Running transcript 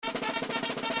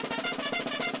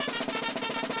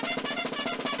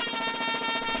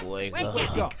Wake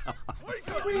Wake up. up. Wake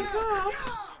up.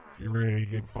 You ready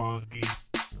to get funky?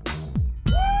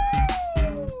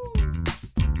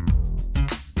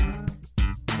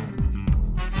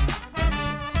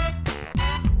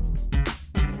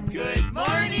 Good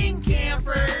morning,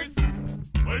 campers.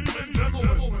 Ladies and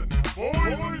gentlemen,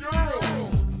 boys and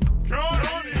girls,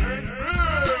 Connie and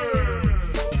Fish!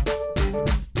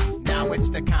 Now it's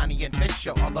the Connie and Fish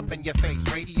show, all up in your face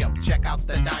radio. Check out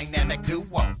the dynamic duo.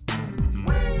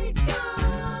 Wake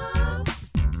up.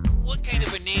 What kind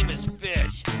of a name is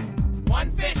Fish?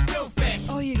 One fish, two fish.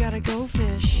 Oh, you gotta go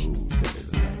fish.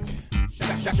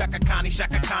 Shaka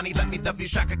Connie, let me W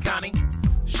Shaka Connie.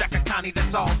 Shaka Connie,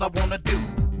 that's all I wanna do.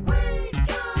 Wake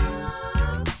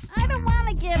up. I don't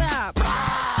wanna get up.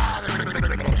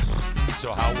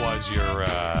 So how was your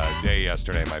day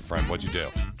yesterday, my friend? What'd you do?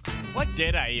 What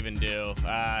did I even do?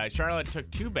 Charlotte took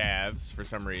 2 baths for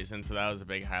some reason, so that was a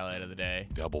big highlight of the day.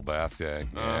 Double bath day.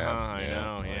 I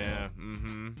know, yeah.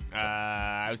 Mm-hmm.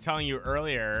 I was telling you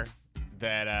earlier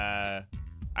that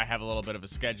I have a little bit of a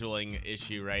scheduling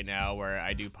issue right now where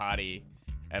I do potty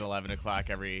at 11 o'clock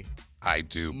every I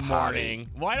do potty. morning.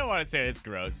 Well, I don't want to say it's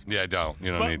gross. Yeah, don't.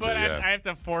 You don't But, need but to. Yeah. I have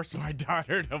to force my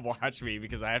daughter to watch me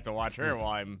because I have to watch her while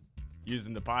I'm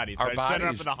using the potty. So Our I set her up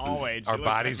bodies- in the hallway. And she Our looks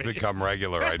at bodies me. become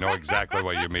regular. I know exactly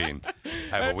what you mean. I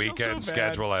have I a feel weekend so bad.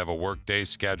 schedule. I have a work day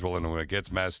schedule, and when it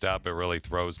gets messed up, it really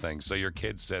throws things. So your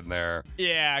kid's sitting there.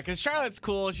 Yeah, because Charlotte's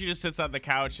cool. She just sits on the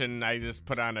couch, and I just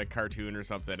put on a cartoon or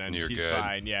something, and You're she's good.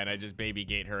 fine. Yeah, and I just baby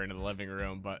gate her into the living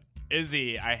room. But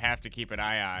Izzy, I have to keep an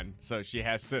eye on, so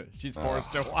she's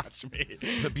forced to watch me.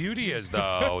 The beauty is,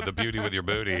 though, the beauty with your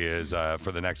booty is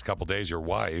for the next couple days, your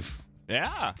wife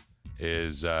Yeah.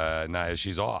 is not.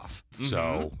 She's off.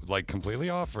 So, like, completely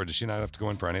off, or does she not have to go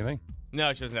in for anything?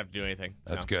 No, she doesn't have to do anything.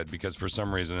 That's No. good, because for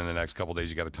some reason in the next couple days,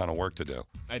 you got a ton of work to do.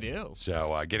 I do.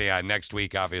 So getting on next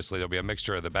week, obviously, there'll be a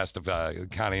mixture of the best of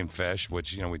Connie and Fish,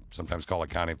 which, we sometimes call a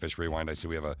Connie and Fish Rewind. I see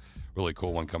we have a really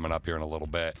cool one coming up here in a little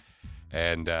bit.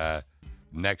 And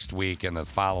next week and the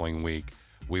following week,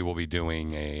 we will be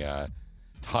doing a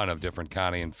ton of different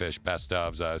Connie and Fish best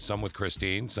ofs, some with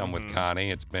Christine, some with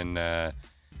Connie. It's been a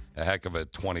heck of a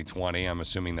 2020. I'm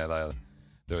assuming that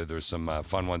there's some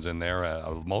fun ones in there.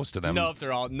 Most of them. No,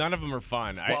 none of them are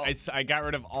fun. Well- I got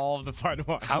rid of all of the fun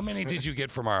ones. How many did you get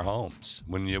from our homes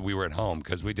when we were at home?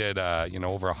 Because we did,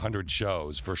 over 100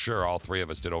 shows. For sure, all 3 of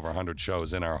us did over 100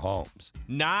 shows in our homes.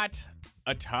 Not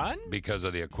a ton? Because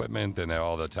of the equipment and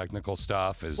all the technical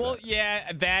stuff. Well, yeah,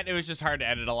 it was just hard to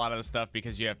edit a lot of the stuff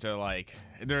because you have to,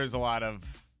 there's a lot of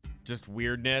just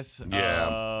weirdness Yeah.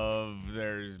 of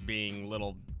there's being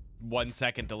little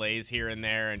 1-second delays here and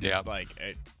there and just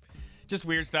just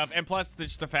weird stuff. And plus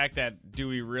just the fact that do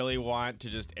we really want to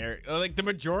just air the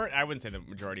majority, I wouldn't say the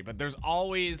majority, but there's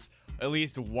always at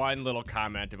least one little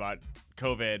comment about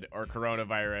COVID or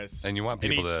coronavirus And you want in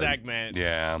people each to segment.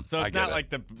 Yeah. So I it's get not it. like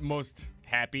the most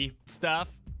happy stuff.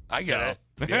 I get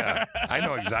it. Yeah. I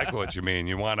know exactly what you mean.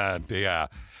 You want to, yeah.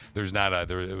 There's not a,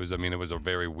 it was a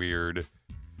very weird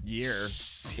Year.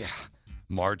 Yeah.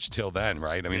 March till then,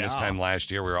 right? I mean, this Yeah. time last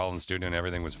year, we were all in the studio and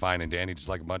everything was fine, and Danny just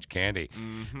like a bunch of candy.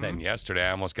 Then yesterday,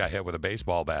 I almost got hit with a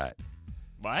baseball bat.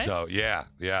 What? So, yeah.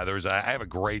 I have a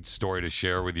great story to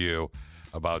share with you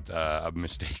about a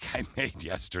mistake I made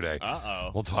yesterday.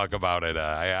 Uh-oh. We'll talk about it.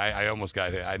 I almost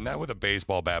got hit. Not with a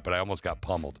baseball bat, but I almost got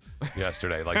pummeled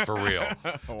yesterday, like for real.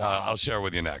 Wow. I'll share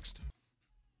with you next.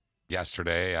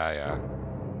 Yesterday, I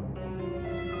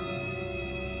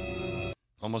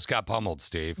almost got pummeled,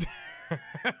 Steve.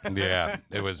 Yeah,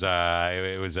 it was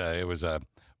a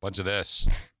bunch of this,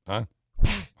 huh?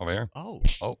 Over here. Oh.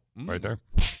 Right there.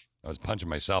 I was punching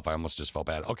myself. I almost just felt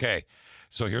bad. Okay,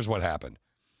 so here's what happened.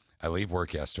 I leave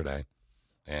work yesterday,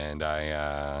 and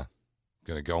I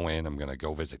gonna go in. I'm gonna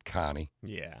go visit Connie,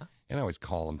 Yeah. and I always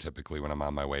call them typically when I'm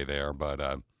on my way there. But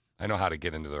I know how to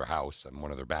get into their house. I'm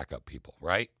one of their backup people,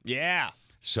 right? Yeah.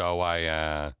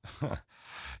 So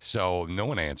so no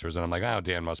one answers, and I'm like, oh,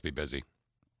 Dan must be busy.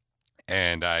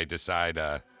 And I decide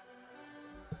I'm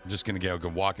just going to go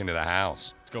walk into the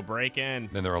house. Let's go break in.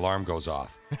 Then their alarm goes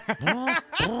off. I'm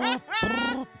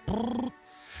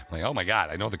like, oh, my God,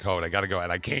 I know the code. I got to go.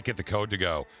 And I can't get the code to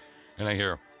go. And I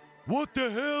hear, what the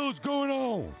hell is going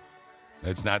on?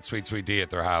 It's not Sweet Sweet D at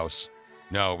their house.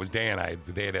 No, it was Dan.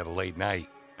 They had a late night.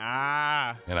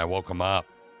 Ah. And I woke him up.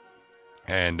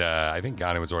 And I think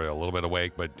Connie was already a little bit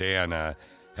awake, but Dan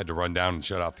had to run down and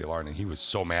shut off the alarm. And he was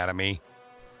so mad at me.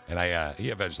 And he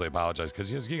eventually apologized because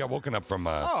he got woken up from.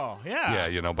 Oh, yeah.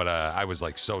 Yeah, but I was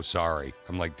like so sorry.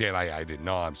 I'm like, Dan, I didn't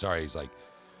know. I'm sorry. He's like,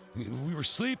 we were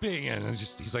sleeping, and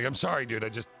he's like, I'm sorry, dude.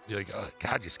 You're like, oh,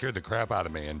 God, you scared the crap out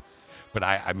of me. But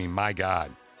I mean, my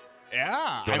God,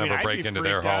 Yeah. Don't ever I'd break be into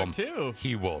their freaked out, home. too.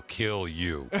 He will kill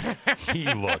you.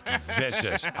 He looked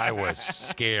vicious. I was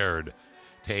scared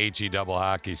to HE double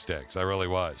hockey sticks. I really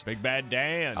was. Big Bad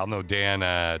Dan. I'll know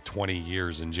Dan 20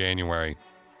 years in January,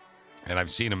 and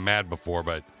I've seen him mad before,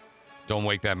 but don't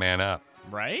wake that man up.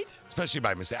 Right? Especially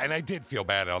by mistake. And I did feel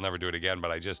bad. I'll never do it again,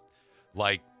 but I just,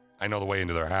 I know the way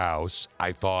into their house.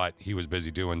 I thought he was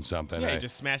busy doing something. Yeah, you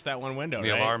just smash that one window,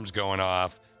 The right? alarm's going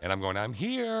off, and I'm going, I'm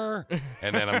here.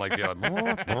 And then I'm like,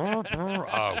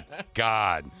 oh,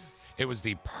 God. It was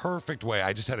the perfect way.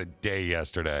 I just had a day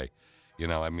yesterday,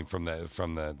 from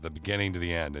the beginning to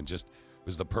the end, and just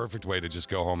was the perfect way to just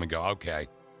go home and go, okay.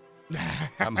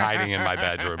 I'm hiding in my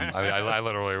bedroom. I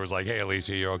literally was like, hey,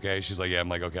 Alicia, you okay? She's like, yeah. I'm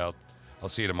like, okay, I'll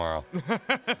see you tomorrow.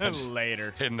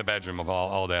 Later. In the bedroom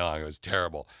all day long. It was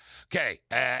terrible. Okay,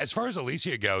 as far as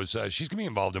Alicia goes, she's going to be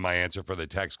involved in my answer for the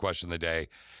text question of the day.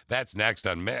 That's next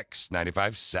on Mix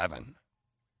 95.7.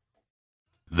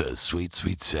 The sweet,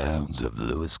 sweet sounds of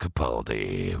Louis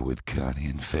Capaldi with Connie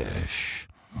and Fish.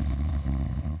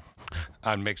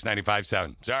 On Mix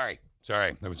 95.7. Sorry.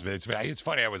 It's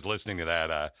funny. I was listening to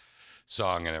that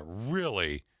song, and it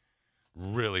really,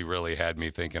 really, really had me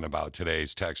thinking about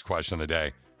today's text question of the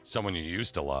day. Someone you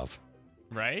used to love.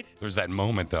 Right? There's that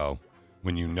moment, though,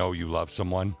 when you know you love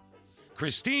someone.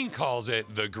 Christine calls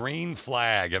it the green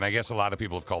flag, and I guess a lot of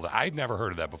people have called it. I'd never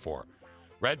heard of that before.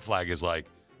 Red flag is like,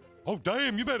 oh,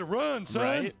 damn, you better run, son.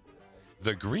 Right?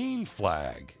 The green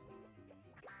flag.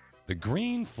 The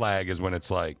green flag is when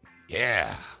it's like,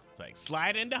 yeah, It's like,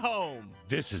 slide into home.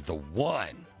 this is the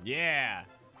one. Yeah.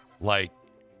 Like,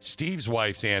 Steve's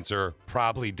wife's answer,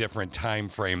 probably different time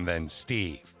frame than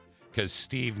Steve, because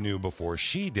Steve knew before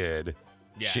she did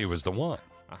she Yes. was the one,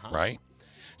 right?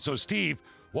 So, Steve,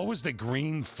 what was the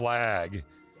green flag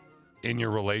in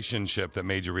your relationship that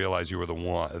made you realize you were the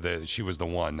one, that she was the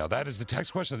one? Now, that is the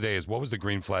text question of the day: is what was the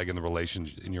green flag in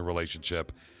your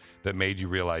relationship that made you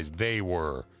realize they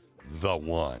were the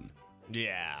one?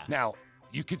 Yeah. Now,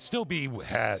 you could still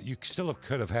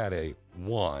could have had a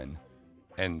one,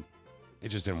 and it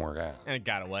just didn't work out. And it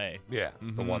got away. Yeah,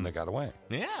 the one that got away.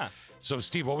 Yeah. So,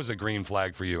 Steve, what was the green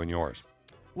flag for you and yours?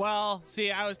 Well,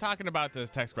 see, I was talking about this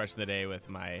text question of the day with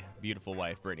my beautiful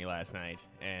wife, Brittany, last night,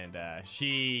 and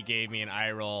she gave me an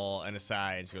eye roll and a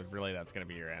sigh, and she goes, really, that's going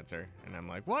to be your answer? And I'm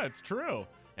like, what? It's true.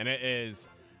 And it is.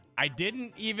 I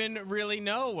didn't even really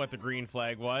know what the green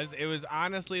flag was. It was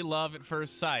honestly love at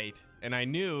first sight, and I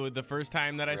knew the first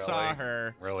time that I saw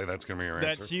her Really, that's going to be your that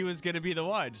answer? she was going to be the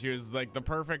one. She was like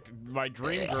my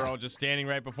dream girl just standing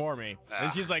right before me.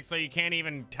 And she's like, so you can't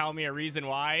even tell me a reason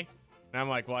why? And I'm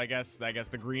like, well, I guess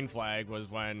the green flag was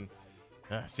when,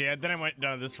 then I went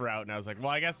down this route, and I was like, well,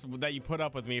 I guess that you put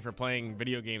up with me for playing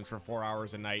video games for 4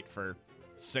 hours a night for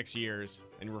 6 years,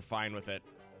 and you were fine with it.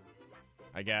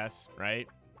 I guess, right?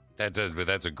 But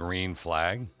that's a green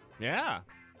flag. Yeah.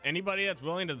 Anybody that's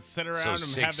willing to sit around So and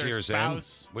 6 have their years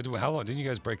spouse. in. How long didn't you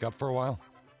guys break up for a while?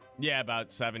 Yeah,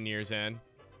 about 7 years in.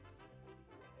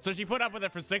 So she put up with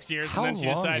it for 6 years, How and then she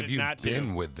long decided have you not been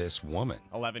to. with this woman?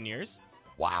 11 years.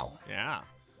 Wow. Yeah.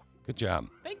 Good job.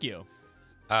 Thank you.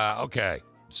 Okay.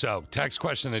 So, text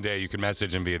question of the day. You can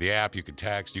message him via the app. You can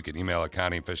text. You can email at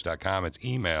connieandfish.com. It's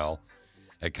email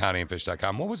at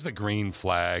connieandfish.com. What was the green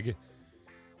flag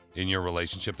in your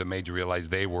relationship that made you realize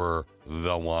they were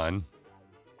the one?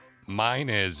 Mine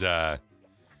is, there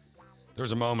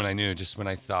was a moment I knew just when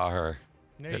I saw her.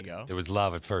 There you go. It was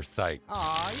love at first sight.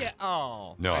 Aw, yeah.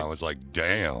 Oh. No, I was like,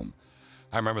 damn.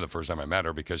 I remember the first time I met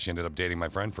her because she ended up dating my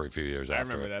friend for a few years I after.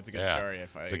 remember it. that's a good Yeah. story.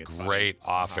 It's a It's great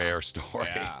off-air story.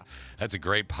 Yeah. That's a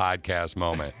great podcast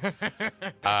moment.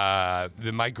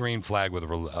 My green flag with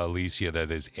Alicia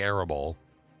that is arable.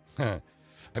 There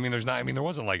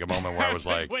wasn't like a moment where I was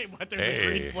like, wait, what? There's hey, a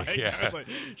green flag. yeah. I was like,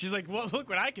 she's like, well, look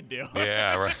what I can do.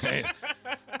 yeah, right.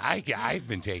 I've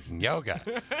been taking yoga.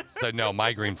 So no,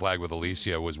 my green flag with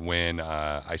Alicia was when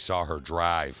I saw her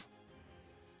drive.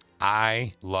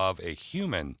 I love a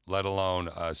human, let alone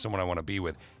someone I want to be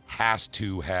with, has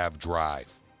to have drive.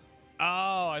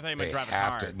 Oh, I thought you meant drive a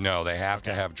car. They have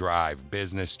to have drive,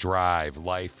 business drive,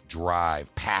 life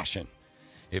drive, passion.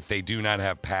 If they do not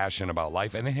have passion about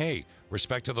life, and hey,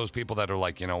 respect to those people that are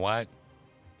like, you know what?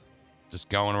 Just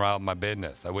going around my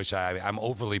business. I'm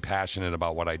overly passionate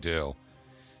about what I do.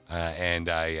 And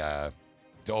I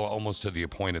almost to the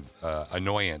point of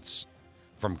annoyance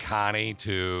from Connie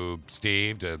to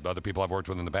Steve to other people I've worked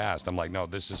with in the past. I'm like, no,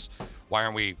 why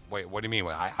aren't we, wait, what do you mean?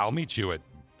 I'll meet you at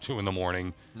 2 in the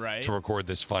morning Right. to record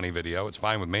this funny video. It's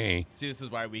fine with me. See, this is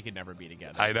why we could never be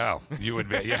together. I know. You would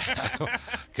be, yeah.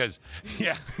 Because,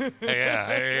 yeah,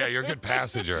 you're a good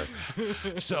passenger.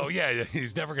 So, yeah,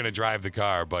 he's never going to drive the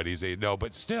car, but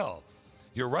but still,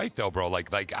 you're right, though, bro.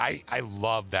 Like I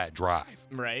love that drive.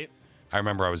 Right. I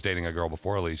remember I was dating a girl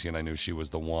before Alicia, and I knew she was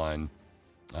the one.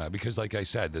 Because, like I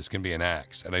said, this can be an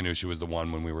ex. And I knew she was the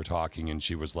one when we were talking, and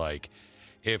she was like,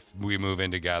 if we move in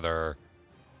together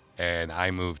and I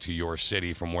move to your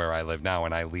city from where I live now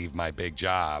and I leave my big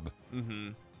job,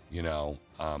 you know,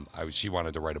 she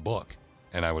wanted to write a book.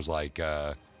 And I was like,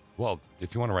 well,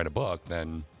 if you want to write a book,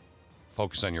 then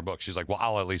focus on your book. She's like, well,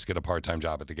 I'll at least get a part-time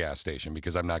job at the gas station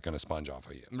because I'm not going to sponge off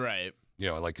of you. Right. You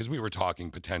know, like, because we were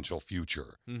talking potential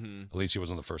future. Alicia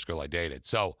wasn't the first girl I dated.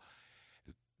 So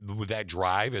with that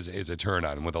drive is a turn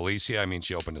on. And with Alicia, I mean,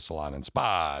 she opened a salon and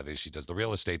spa. She does the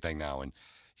real estate thing now. And,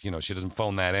 you know, she doesn't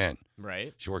phone that in.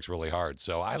 Right. She works really hard.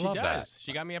 So I She love does. that.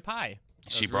 She got me a pie.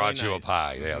 She That was brought really you a nice.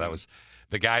 pie. Yeah, that was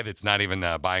the guy that's not even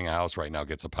buying a house right now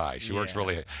gets a pie. She works Yeah.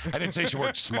 really. I didn't say she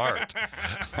worked smart.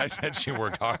 I said she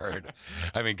worked hard.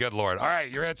 I mean, good Lord. All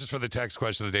right, your answers for the text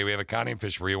question of the day. We have a Connie and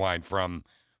Fish rewind from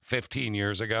 15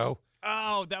 years ago.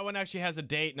 Oh, that one actually has a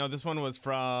date. No, this one was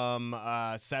from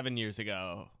 7 years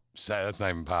ago. So that's not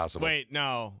even possible. Wait,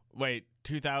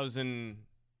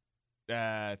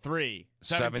 2003.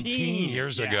 17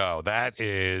 years Yeah. ago. That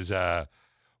is,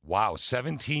 wow,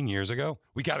 17 years ago?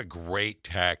 We got a great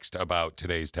text about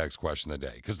today's text question of the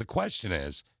day. Because the question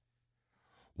is,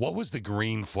 what was the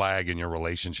green flag in your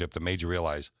relationship that made you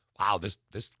realize, wow, this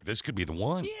could be the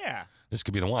one? Yeah. This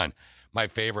could be the one. My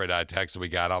favorite text that we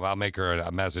got, I'll make her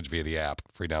a message via the app,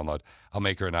 free download. I'll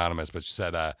make her anonymous, but she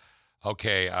said,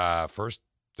 okay, first,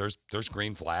 there's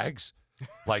green flags.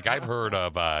 Like, I've heard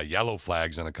of yellow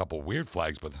flags and a couple weird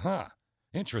flags, but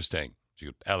interesting. She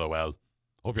goes, LOL.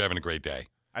 Hope you're having a great day.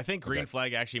 I think green Okay.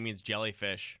 flag actually means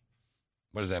jellyfish.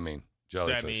 What does that mean?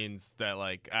 Jellyfish. That means that,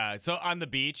 like, so on the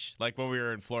beach, like when we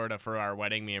were in Florida for our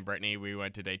wedding, me and Brittany, we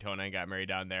went to Daytona and got married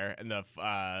down there, and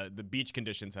the beach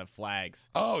conditions have flags.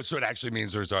 Oh, so it actually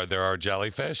means there are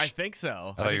jellyfish? I think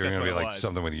so. I thought you were think going to that's be what it like was.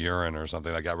 something with urine or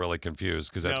something. I got really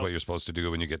confused because that's Nope. what you're supposed to do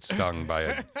when you get stung by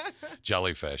a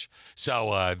jellyfish.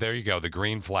 So there you go, the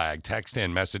green flag. Text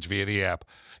in, message via the app.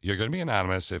 You're going to be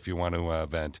anonymous if you want to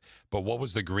vent. But what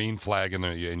was the green flag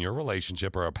in your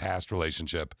relationship or a past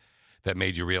relationship that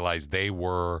made you realize they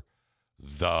were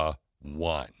the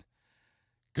one?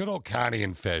 Good old Connie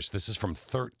and Fish. This is from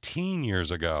 13 years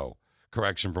ago.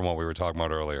 Correction from what we were talking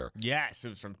about earlier. Yes, it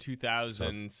was from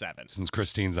 2007. Since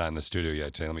Christine's not in the studio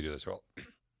yet, let me do this roll.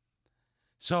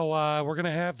 So we're going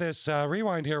to have this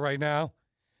rewind here right now.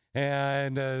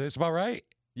 And it's about right.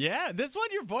 Yeah, this one,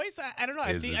 your voice, I don't know.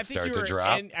 I Does think it I think start you to were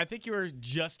drop? I think you were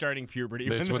just starting puberty.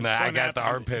 This when one, this I one got the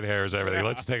happened. armpit hairs, everything.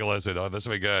 Let's take a listen. Oh, this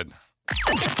will be good.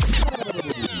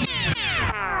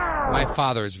 My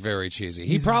father is very cheesy.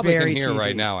 He He's probably can very hear cheesy.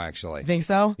 right now, actually. Think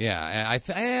so?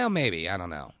 Yeah, maybe. I don't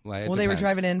know. Well, they were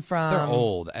driving in from... They're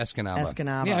old, Escanaba.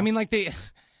 Escanaba. Yeah, I mean, like they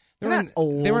They're not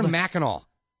old. They were in Mackinac,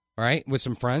 right, with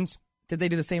some friends. Did they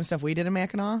do the same stuff we did in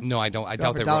Mackinac? No, I don't. I Go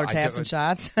doubt for they dollar were. taps and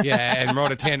shots? Yeah, and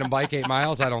rode a tandem bike 8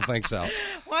 miles. I don't think so.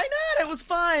 Why not? It was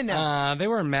fun. They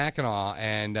were in Mackinac,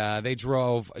 and they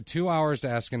drove 2 hours to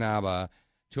Escanaba,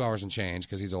 2 hours and change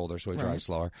because he's older, so he drives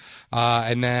slower,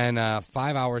 and then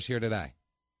 5 hours here today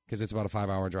because it's about a 5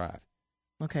 hour drive.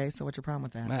 Okay, so what's your problem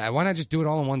with that? Why not just do it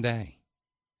all in one day?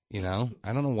 You know,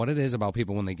 I don't know what it is about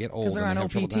people when they get old. Because they're and on they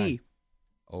have trouble dying.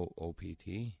 OPT. OPT?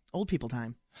 Old people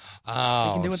time. Oh,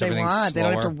 They can do what so they everything's want. They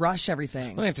don't have to slower? rush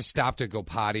everything. Well, they have to stop to go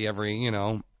potty every,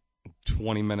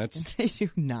 20 minutes. They do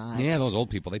not. Yeah, those old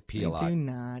people, they pee They a lot. do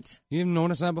not. You didn't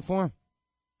notice that before?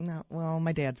 No, well,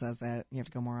 my dad says that. You have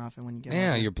to go more often when you get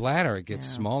Yeah, older. your bladder, it gets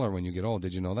Yeah. smaller when you get old.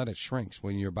 Did you know that? It shrinks.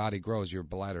 When your body grows, your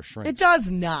bladder shrinks. It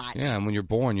does not. Yeah, and when you're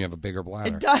born, you have a bigger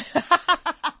bladder. It does.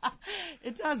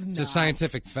 It does not. It's a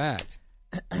scientific fact.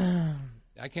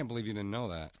 I can't believe you didn't know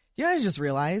that. You know what I just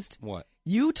realized? What?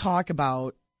 You talk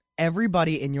about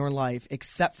everybody in your life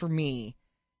except for me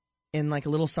in like a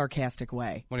little sarcastic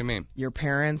way. What do you mean? Your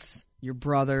parents, your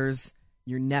brothers,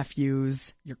 your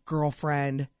nephews, your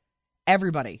girlfriend,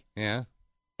 everybody Yeah,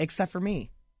 except for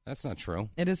me. that's not true.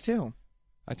 It is too.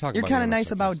 I talk You're about kind you of in a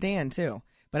nice about sarcastic- Dan too.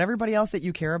 But everybody else that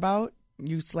you care about,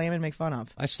 you slam and make fun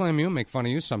of. I slam you and make fun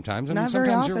of you sometimes. I mean, Not very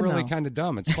sometimes you're often, really though. kind of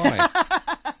dumb. It's funny.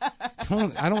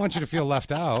 I don't want you to feel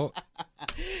left out.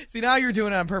 See, now you're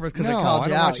doing it on purpose because No, I called I you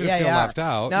don't out. want you to yeah, feel yeah. left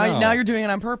out. Now, No. now you're doing it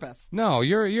on purpose. No,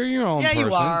 you're your own Yeah, person.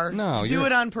 you are. No, do you're,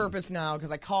 it on purpose now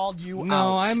because I called you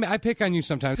No, out. I pick on you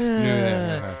sometimes.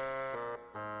 Yeah.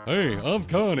 Hey, I'm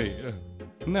Connie.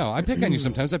 No, I pick on you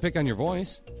sometimes. I pick on your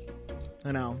voice.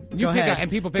 I know. You Go pick ahead. on-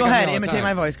 and people pick Go on me ahead. all the Imitate time.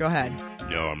 my voice. Go ahead.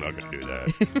 No, I'm not gonna do that.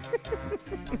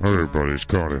 Hey, buddy, it's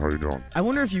Connie. How you doing? I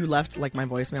wonder if you left like my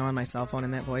voicemail on my cell phone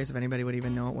in that voice, if anybody would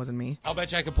even know it wasn't me. I'll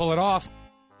bet you I could pull it off.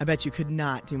 I bet you could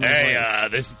not do my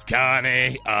voice. This is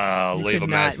Connie. You Leave could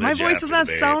a not. message. My voice after does not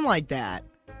the beep. sound like that.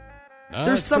 No,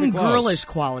 There's it's some pretty close. girlish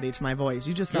quality to my voice.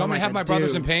 You just You sound want me like to have a my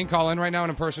brothers in dude. pain call in right now and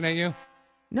impersonate you?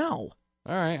 No.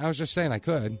 All right, I was just saying I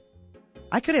could.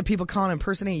 I could have people call and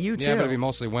impersonate you too. Yeah, but it'd be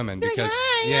mostly women Be like, because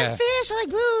hi, yeah, I'm fish. I like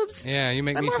boobs. yeah, you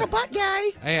make I'm me more of a sound. butt guy.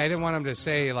 Hey, I didn't want him to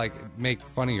say like make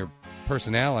fun of your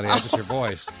personality, just your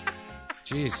voice.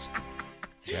 Jeez,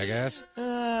 jackass.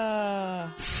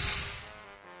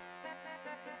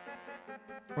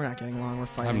 We're not getting along. We're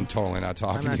fighting. I'm totally not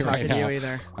talking I'm not to you talking right to now. you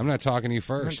either. I'm not talking to you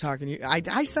I'm not first. talking to you.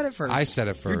 I said it first. I said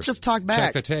it first. You just talk back.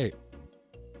 Check the tape.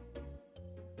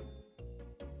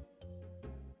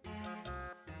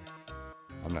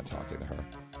 I'm not talking to her.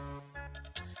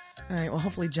 All right. Well,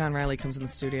 hopefully John Riley comes in the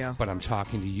studio. But I'm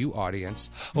talking to you, audience.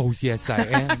 Oh, yes, I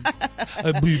am.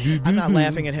 I'm not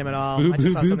laughing at him at all. Boo, I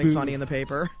just saw boo, something boo. funny in the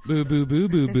paper. Boo, boo, boo,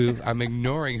 boo, boo. I'm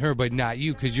ignoring her, but not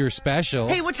you because you're special.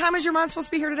 Hey, what time is your mom supposed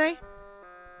to be here today?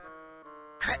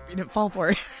 Crap, you didn't fall for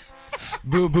it.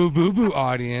 Boo, boo, boo, boo,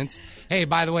 audience. Hey,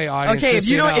 by the way, audience. Okay, just if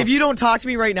you so don't know- if you don't talk to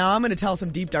me right now, I'm going to tell some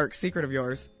deep dark secret of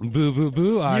yours. Boo, boo,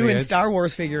 boo, audience. You and Star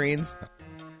Wars figurines.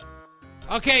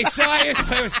 Okay, so I used to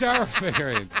play with Star Wars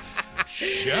figurines.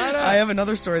 Shut up. I have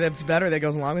another story that's better that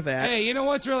goes along with that. Hey, you know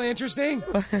what's really interesting?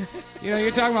 You know,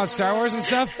 you're talking about Star Wars and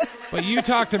stuff, but you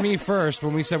talked to me first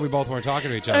when we said we both weren't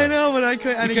talking to each other. I know, but I You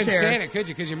didn't couldn't care. stand it, could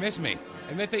you? Because you missed me.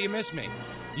 Admit that you missed me.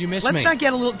 You missed me. Let's not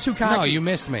get a little too cocky. No, you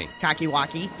missed me. Cocky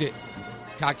walkie.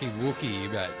 Cocky Wookie, you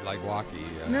bet, like walkie.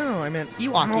 No, I meant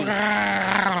Ewok.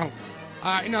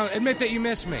 No, admit that you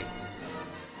missed me.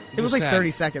 It was Just like that.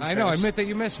 30 seconds. I know, Fish. admit that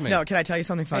you missed me. No, can I tell you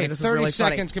something funny? Hey, This 30 is really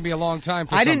funny. seconds can be a long time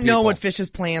for I some didn't know people. what Fish's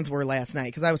plans were last night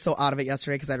because I was so out of it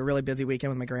yesterday because I had a really busy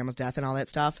weekend with my grandma's death and all that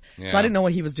stuff. Yeah. So I didn't know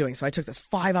what he was doing. So I took this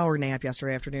 5-hour nap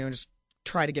yesterday afternoon and just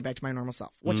tried to get back to my normal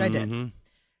self, which I Mm-hmm. did.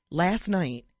 Last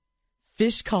night,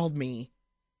 Fish called me.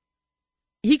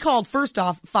 He called first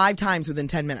off 5 times within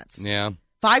 10 minutes. Yeah.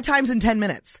 5 times in 10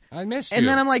 minutes. I missed you. And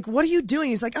then I'm like, what are you doing?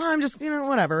 He's like, oh, I'm just,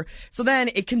 whatever. So then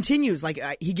it continues. Like,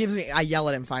 he gives me, I yell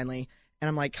at him finally. And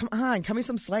I'm like, come on, cut me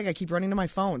some slack. I keep running to my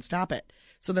phone. Stop it.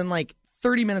 So then, like,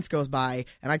 30 minutes goes by,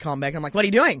 and I call him back, and I'm like, what are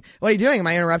you doing? What are you doing? Am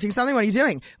I interrupting something? What are you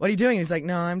doing? What are you doing? And he's like,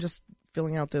 no, I'm just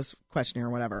filling out this questionnaire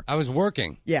or whatever. I was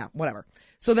working. Yeah, whatever.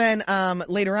 So then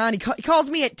later on, he calls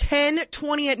me at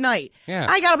 10:20 at night. Yeah.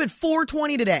 I got up at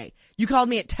 4:20 today. You called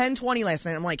me at 10:20 last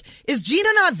night. I'm like, is Gina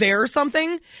not there or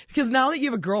something? Because now that you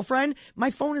have a girlfriend, my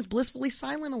phone is blissfully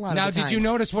silent a lot Now, of the time. did you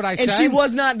notice what I And said? she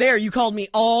was not there. You called me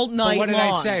all night But what did I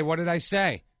long. say? What did I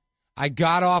say? I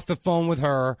got off the phone with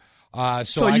her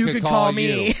so I you could could call call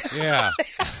me. you. Yeah.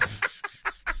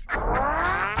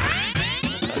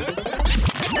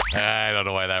 I don't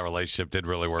know why that relationship didn't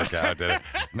really work out. Did it?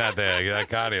 Not that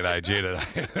Connie and I, Gina.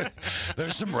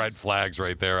 There's some red flags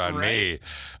right there on me.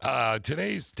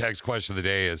 Today's text question of the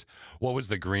day is: what was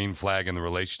the green flag in the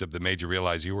relationship that made you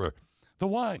realize you were the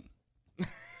one?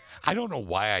 I don't know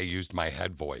why I used my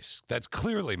head voice. That's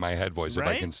clearly my head voice. If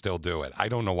I Right? can still do it, I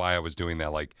don't know why I was doing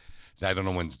that. Like, I don't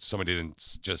know when somebody didn't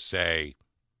just say,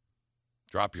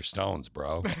 "Drop your stones,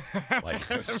 bro." Like,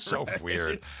 it was so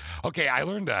weird. Okay, I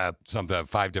learned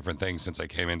 5 different things since I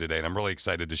came in today, and I'm really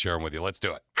excited to share them with you. Let's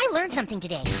do it. I learned something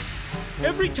today.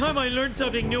 Every time I learn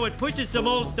something new, it pushes some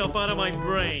old stuff out of my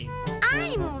brain.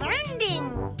 I'm learning.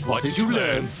 What did you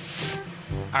learn?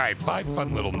 All right, 5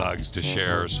 fun little nugs to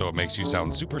share so it makes you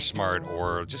sound super smart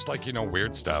or just like,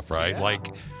 weird stuff, right?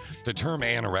 Like the term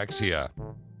anorexia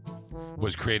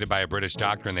was created by a British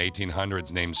doctor in the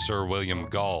 1800s named Sir William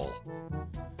Gull.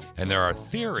 And there are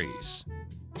theories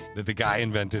that the guy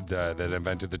invented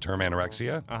the term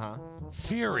anorexia. Uh-huh.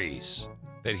 Theories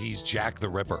that he's Jack the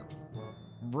Ripper.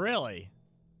 Really?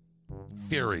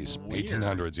 Theories. Weird.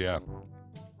 1800s, yeah.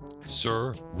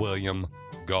 Sir William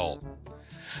Gull.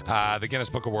 The Guinness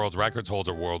Book of World Records holds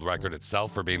a world record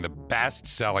itself for being the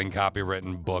best-selling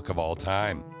copywritten book of all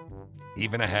time,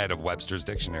 even ahead of Webster's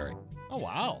Dictionary. Oh,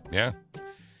 wow. Yeah.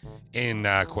 In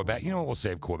Quebec, we'll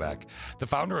save Quebec. The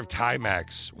founder of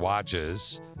Timex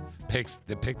watches picked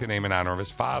the name in honor of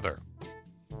his father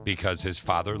because his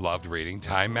father loved reading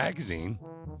Time magazine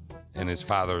and his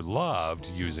father loved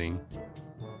using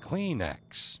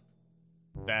Kleenex.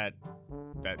 That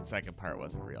second part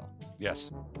wasn't real.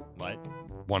 Yes. What?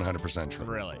 100% true.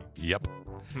 Really? Yep.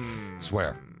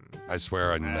 Swear. I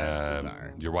swear on That's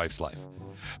bizarre. your wife's life.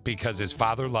 Because his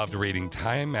father loved reading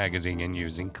Time magazine and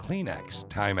using Kleenex.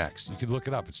 Timex. You could look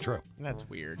it up. It's true. That's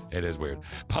weird. It is weird.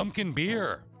 Pumpkin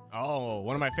beer Oh,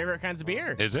 one of my favorite kinds of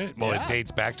beer. Is it? Well, Yeah. it dates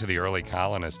back to the early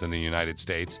colonists in the United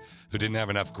States who didn't have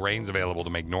enough grains available to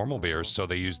make normal beers, so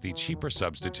they used the cheaper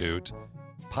substitute,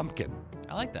 pumpkin.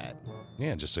 I like that.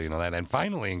 Yeah, just so you know that. And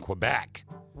finally, in Quebec,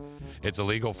 it's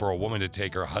illegal for a woman to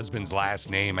take her husband's last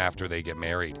name after they get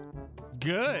married.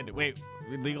 Good. Wait,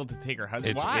 illegal to take her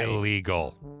husband? It's Why?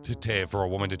 illegal for a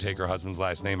woman to take her husband's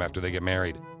last name after they get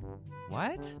married.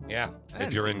 What? Yeah, That if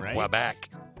doesn't you're seem in right. Quebec,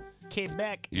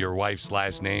 Quebec. your wife's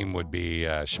last name would be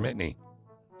Schmitney.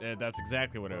 That's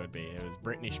exactly what it would be. It was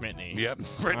Brittany Schmitney. Yep,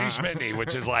 Brittany Schmitney,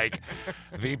 which is like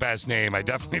the best name. I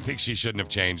definitely think she shouldn't have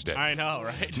changed it. I know,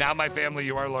 right? Now, my family,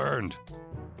 you are learned.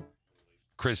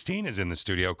 Christine is in the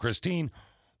studio. Christine,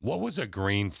 what was a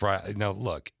green flag? Now,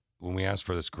 look, when we ask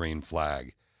for this green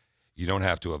flag, you don't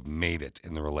have to have made it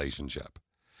in the relationship.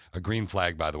 A green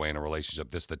flag, by the way, in a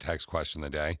relationship, this is the text question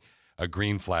of the day. A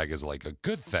green flag is like a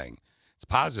good thing. It's a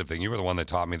positive thing. You were the one that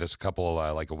taught me this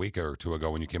like a week or two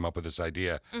ago when you came up with this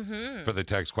idea for the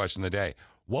text question of the day.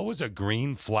 What was a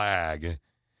green flag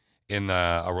in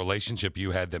a relationship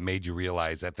you had that made you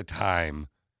realize at the time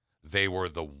they were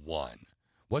the one?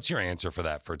 What's your answer for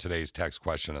that for today's text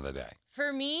question of the day?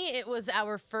 For me, it was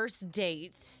our first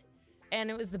date, and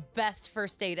it was the best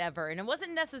first date ever. And it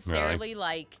wasn't necessarily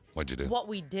like What'd you do? what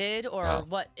we did or Oh.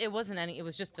 what. It wasn't any. It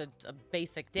was just a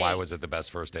basic date. Why was it the best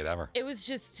first date ever? It was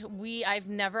just I've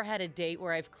never had a date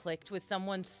where I've clicked with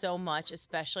someone so much,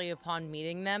 especially upon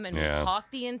meeting them, and Yeah. we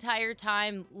talked the entire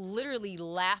time, literally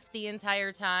laughed the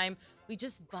entire time. We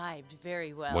just vibed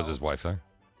very well. Was his wife there?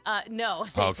 No.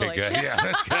 Okay, thankfully. good. Yeah,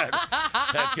 that's good.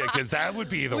 That's good because that would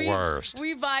be the worst.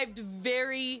 We vibed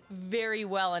very, very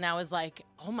well, and I was like,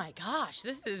 "Oh my gosh,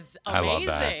 this is I love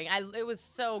amazing!" that. It was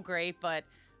so great, but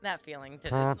that feeling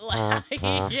didn't last. It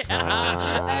didn't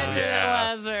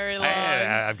last very long.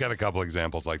 I've got a couple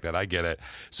examples like that. I get it.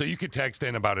 So you could text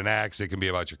in about an ex. It can be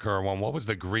about your current one. What was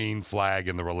the green flag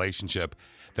in the relationship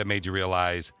that made you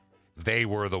realize they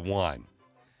were the one?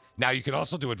 Now, you can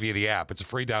also do it via the app. It's a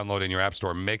free download in your app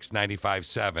store, Mix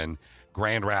 95.7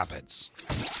 Grand Rapids.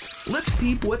 Let's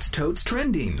peep what's totes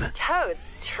trending Toads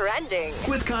trending.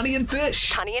 with Connie and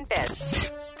Fish. Connie and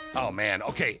Fish. Oh, man.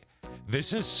 Okay.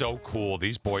 This is so cool.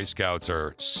 These Boy Scouts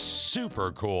are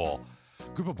super cool.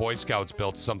 A group of Boy Scouts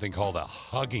built something called a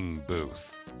hugging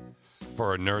booth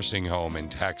for a nursing home in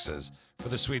Texas for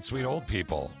the sweet, sweet old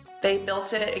people. They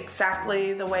built it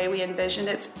exactly the way we envisioned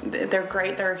it. They're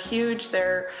great. They're huge.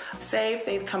 They're safe.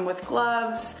 They come with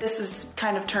gloves. This is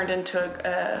kind of turned into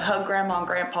a hug grandma and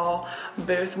grandpa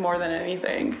booth more than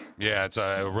anything. Yeah, it's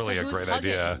really So a who's great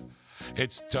hugging? idea.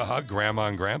 It's to hug grandma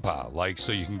and grandpa. Like,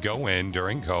 so you can go in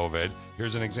during COVID.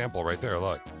 Here's an example right there.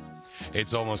 Look.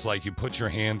 It's almost like you put your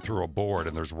hand through a board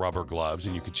and there's rubber gloves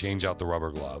and you can change out the rubber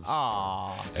gloves.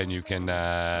 Aww. And you can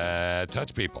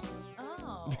touch people.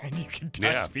 And you can touch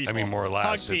Yeah, people. I mean, more or less.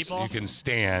 Hug It's, people. you can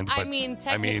stand. I But, mean,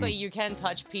 technically, you can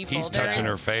touch people. he's There touching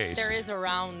is- her face. There is a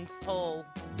round hole.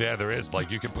 Yeah, there is. Like,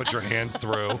 you can put your hands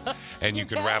through and you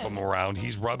can wrap them around.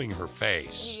 He's rubbing her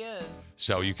face. He is.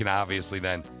 So you can obviously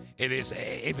then, it is,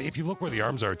 if you look where the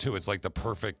arms are too, it's like the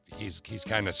perfect, he's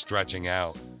kind of stretching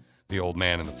out the old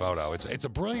man in the photo. It's a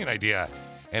brilliant idea.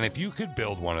 And if you could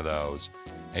build one of those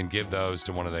and give those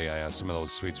to one of the, some of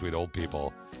those sweet, sweet old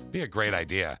people, it'd be a great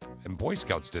idea. And Boy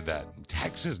Scouts did that.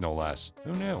 Texas, no less.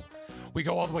 Who knew? We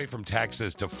go all the way from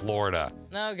Texas to Florida.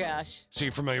 Oh gosh. So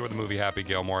you're familiar with the movie Happy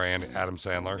Gilmore and Adam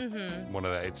Sandler? Mhm. One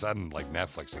of the, it's on like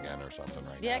Netflix again or something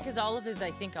right Yeah, because all of his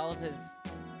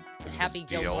Happy his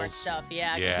Gilmore deals. stuff.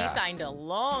 Yeah, because Yeah. he signed a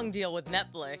long deal with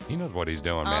Netflix. He knows what he's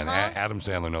doing, man. Uh-huh. Adam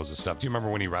Sandler knows his stuff. Do you remember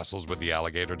when he wrestles with the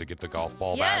alligator to get the golf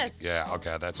ball Yes. back? Yeah,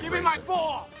 okay, that's a Give great me my scene.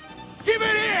 ball! Give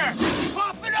it here!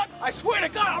 Pop it up! I swear to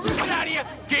God, I'll rip it out of you!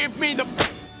 Give me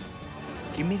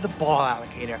the ball,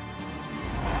 alligator.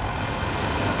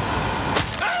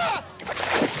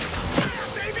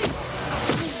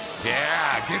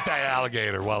 Yeah, get that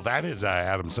alligator. Well, that is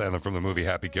Adam Sandler from the movie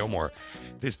Happy Gilmore.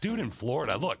 This dude in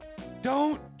Florida, look,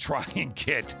 don't try and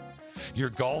get your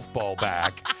golf ball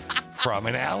back from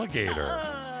an alligator.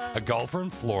 A golfer in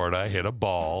Florida hit a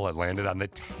ball. It landed on the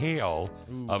tail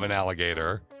of an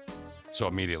alligator. So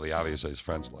immediately, obviously, his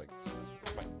friends are like,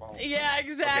 Yeah,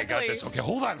 exactly. okay, got this. Okay,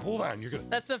 hold on. You're going to...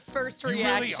 That's the first You're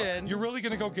reaction. really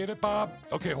going to go get it, Bob?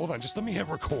 Okay, hold on. Just let me hit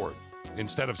record.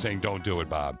 Instead of saying, don't do it,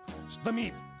 Bob. Just let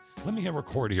me hit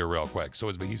record here real quick. So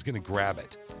he's going to grab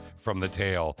it from the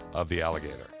tail of the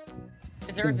alligator.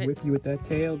 Is there a whip you with that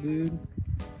tail, dude.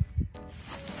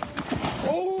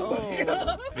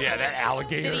 Yeah, that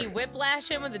alligator. Did he whiplash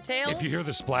him with the tail? If you hear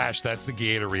the splash, that's the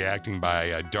gator reacting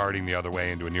by darting the other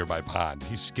way into a nearby pond.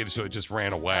 He's skidded, so it just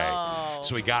ran away. Oh.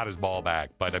 So he got his ball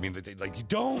back. But I mean, like, you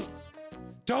don't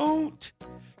Don't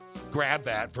grab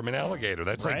that from an alligator.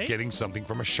 That's like Right? getting something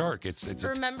from a shark. It's a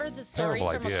Remember the story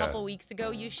terrible from idea. a couple weeks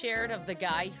ago you shared of the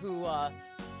guy who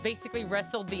basically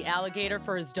wrestled the alligator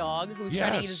for his dog, who was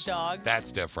trying to eat his dog?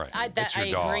 That's different. I It's your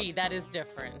dog. agree. That is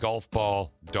different. Golf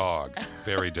ball dog.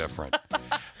 Very different.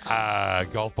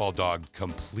 Golf ball dog,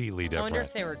 completely I different. wonder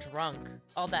if they were drunk.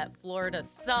 All that Florida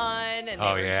sun, and they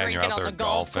Oh, were yeah, and you're drinking out on there the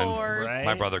golf golfing. course.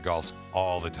 My brother golfs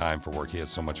all the time for work. He has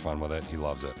so much fun with it. He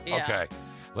loves it. Yeah. Okay,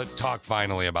 let's talk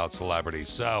finally about celebrities.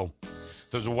 So,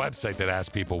 there's a website that asks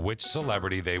people which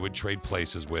celebrity they would trade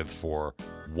places with for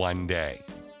one day.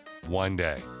 One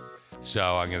day.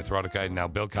 So, I'm going to throw out a guy. Now,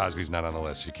 Bill Cosby's not on the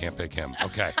list. You can't pick him.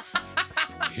 Okay.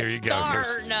 Here you go.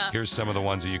 Here's some of the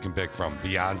ones that you can pick from.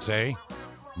 Beyonce,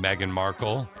 Meghan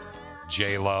Markle,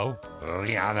 J-Lo,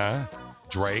 Rihanna,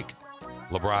 Drake,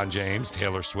 LeBron James,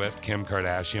 Taylor Swift, Kim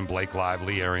Kardashian, Blake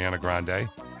Lively, Ariana Grande.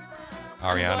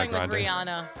 Ariana I'm going Grande. with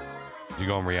Rihanna. You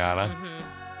going Rihanna? Mhm.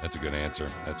 That's a good answer.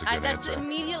 That's a good That's answer.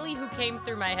 immediately who came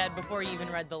through my head before you even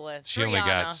read the list. She only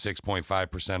got Rihanna.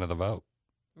 6.5% of the vote.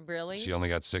 Really? She only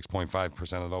got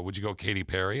 6.5% of the vote. Would you go Katy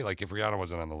Perry? Like if Rihanna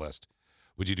wasn't on the list,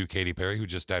 would you do Katy Perry, who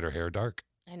just dyed her hair dark?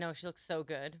 I know, she looks so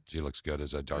good. She looks good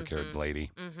as a dark-haired lady.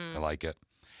 Mhm. I like it.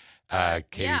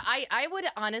 Katy, Yeah, I would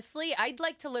honestly, I'd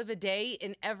like to live a day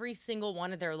in every single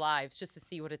one of their lives just to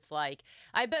see what it's like.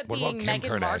 I bet What about being Kim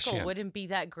Meghan Markle Kardashian? wouldn't be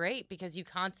that great because you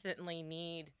constantly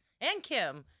need, and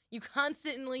Kim, you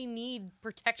constantly need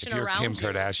protection if you're around Kim you.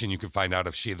 Kardashian, you can find out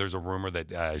if there's a rumor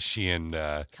that she and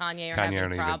Kanye are Kanye having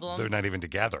aren't problems. they're not even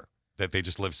together, that they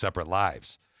just live separate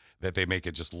lives, that they make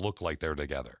it just look like they're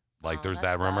together. Like Oh, there's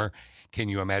that that rumor. Can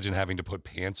you imagine having to put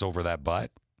pants over that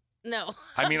butt? No.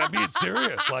 I mean, I'm being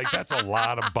serious. Like, that's a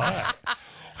lot of butt.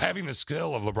 Having the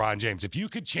skill of LeBron James. If you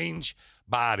could change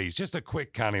bodies, just a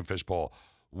quick Connie and Fish poll,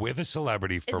 with a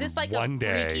celebrity Is for this like one a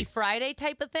day. Freaky Friday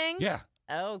type of thing? Yeah.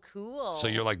 Oh, cool. So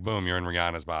you're like, boom, you're in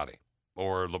Rihanna's body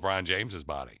or LeBron James's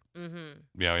body.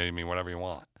 Mm-hmm. You know, I mean, whatever you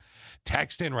want.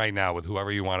 Text in right now with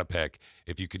whoever you want to pick.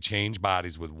 If you could change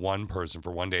bodies with one person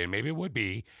for one day, and maybe it would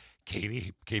be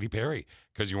Katy Perry,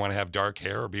 because you want to have dark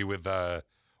hair or be with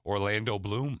Orlando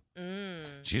Bloom.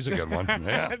 She's a good one.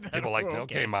 Yeah. People like,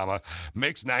 okay, mama.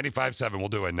 Mix 95.7. We'll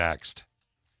do it next.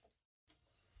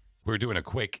 We were doing a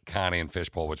quick Connie and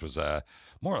Fish poll, which was not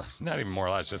even more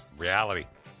or less, just reality.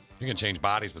 You can change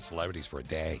bodies with celebrities for a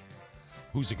day.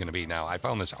 Who's it going to be? Now, I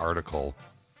found this article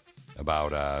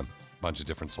about a bunch of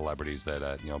different celebrities that,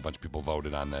 a bunch of people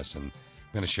voted on this, and I'm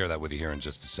going to share that with you here in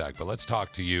just a sec. But let's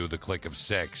talk to you, the Click of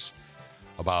Six,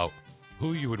 about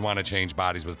who you would want to change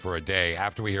bodies with for a day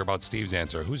after we hear about Steve's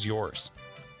answer. Who's yours?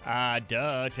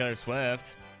 Taylor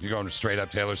Swift. You're going straight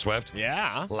up Taylor Swift?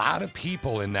 Yeah. A lot of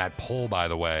people in that poll, by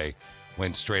the way,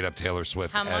 went straight up Taylor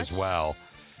Swift How as much? well.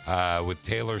 With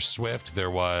Taylor Swift,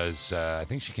 there was, I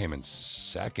think she came in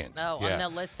second. Oh, Yeah. on the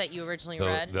list that you originally The-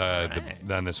 read?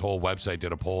 Then this whole website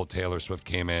did a poll. Taylor Swift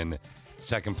came in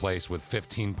second place with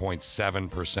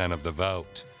 15.7% of the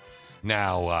vote.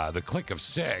 Now, the Click of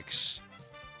Six,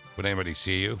 would anybody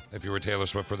see you if you were Taylor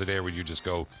Swift for the day, or would you just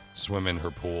go swim in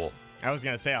her pool? I was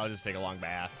going to say I'll just take a long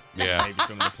bath. Yeah. Maybe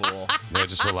swim in the pool. Yeah,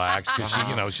 just relax, because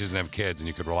Uh-huh. she doesn't have kids, and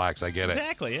you could relax. I get it.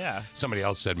 Exactly, yeah. Somebody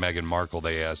else said Meghan Markle,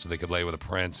 so they could lay with a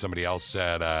prince. Somebody else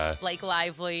said Blake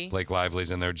Lively. Blake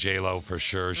Lively's in there. J-Lo for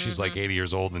sure. She's like Mhm. 80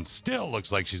 years old and still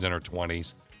looks like she's in her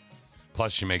 20s.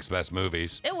 Plus, she makes the best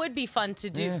movies. It would be fun to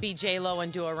be J-Lo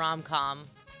and do a rom-com.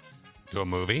 Do a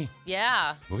movie?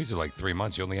 Yeah. Movies are like 3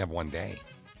 months. You only have one day.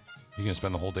 You're going to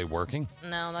spend the whole day working?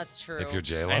 No, that's true. If you're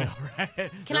J-Lo? I know,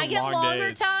 right? Can I get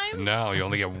longer time? No, you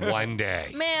only get one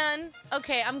day. Man,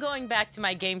 okay, I'm going back to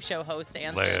my game show host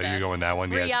answer. Later, then. you go in that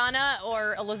one? Yeah. Rihanna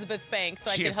or Elizabeth Banks,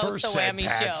 so She I at can host first the said whammy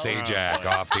Pat show. Sajak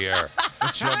off the air.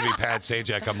 She wanted to be Pat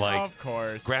Sajak. I'm like, Of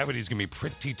course. gravity's going to be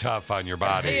pretty tough on your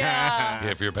body. Yeah.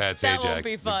 If you're Pat Sajak. That won't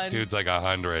be fun. The dude's like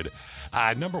 100.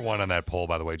 Number one on that poll,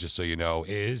 by the way, just so you know,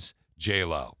 is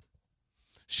J-Lo.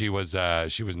 She was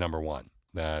number one.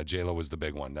 J-Lo was the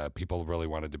big one. People really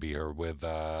wanted to be her with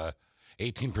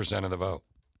 18% of the vote.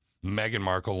 Meghan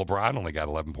Markle, LeBron only got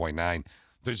 11.9.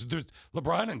 There's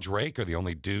LeBron and Drake are the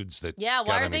only dudes that. Yeah, why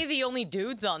got are any- they the only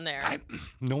dudes on there?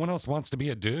 No one else wants to be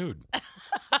a dude.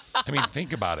 I mean,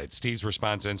 think about it. Steve's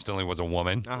response instantly was a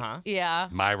woman. Uh-huh. Yeah.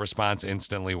 My response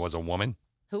instantly was a woman.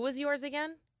 Who was yours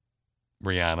again?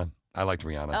 Rihanna. I liked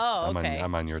Rihanna. Oh, okay.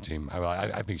 I'm on your team.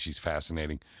 I think she's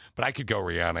fascinating. But I could go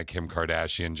Rihanna, Kim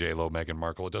Kardashian, J-Lo, Meghan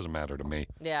Markle. It doesn't matter to me.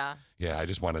 Yeah. Yeah, I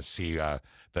just want to see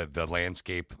the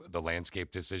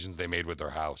landscape decisions they made with their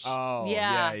house. Oh,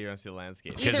 Yeah. yeah. You want to see the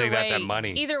landscape. Because they got that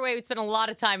money. Either way, we'd spend a lot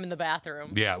of time in the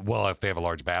bathroom. Yeah, well, if they have a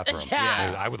large bathroom.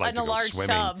 Yeah, I would like and to a go large swimming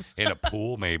tub. in a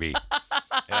pool maybe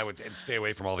and stay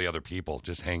away from all the other people.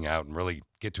 Just hang out and really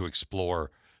get to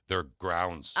explore their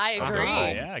grounds. I of their agree.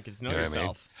 home. Yeah, get to know You know what I mean?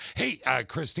 yourself. Hey,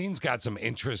 Christine's got some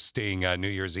interesting New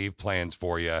Year's Eve plans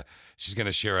for you. She's going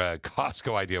to share a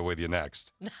Costco idea with you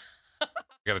next.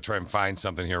 Got to try and find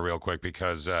something here real quick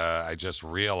because I just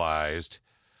realized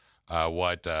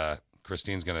what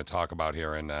Christine's going to talk about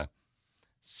here in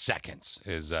seconds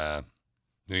is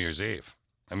New Year's Eve.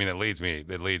 I mean, it leads me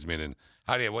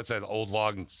to what's that old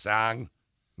log song?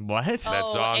 What? That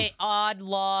song? A odd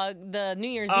log, the New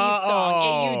Year's Eve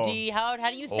song. AUD.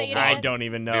 How do you say it? I again? don't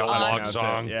even know. The old how to log pronounce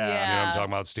song. it. You know what Yeah. I'm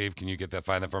talking about, Steve? Can you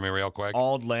find that for me real quick?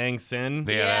 Auld Lang Syne.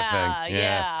 Yeah, that thing.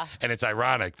 Yeah. And it's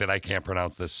ironic that I can't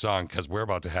pronounce this song because we're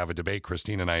about to have a debate,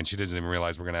 Christine and I, and she doesn't even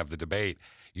realize we're going to have the debate.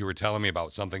 You were telling me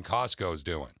about something Costco's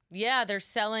doing. Yeah, they're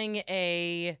selling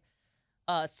a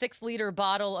 6-liter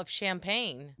bottle of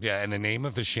champagne. Yeah, and the name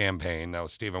of the champagne. Now,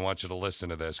 Steve, I want you to listen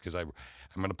to this because I'm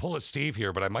going to pull a Steve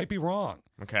here, but I might be wrong.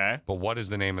 Okay. But what is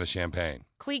the name of the champagne?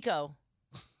 Clico.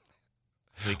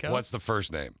 Clico? What's the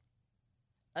first name?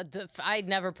 I'd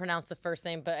never pronounce the first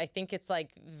name, but I think it's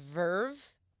like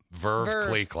Verve. Verve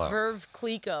Clico. Verve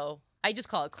Clico. I just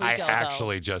call it Clico. I though.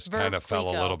 actually just kind of Verve fell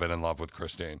a Clico. little bit in love with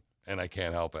Christine, and I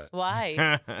can't help it.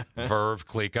 Why? Verve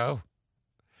Clico.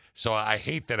 So I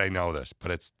hate that I know this,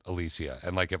 but it's Alicia.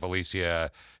 And like if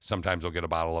Alicia sometimes will get a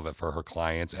bottle of it for her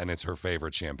clients, and it's her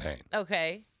favorite champagne.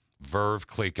 Okay. Verve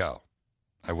Clico.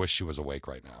 I wish she was awake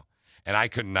right now. And I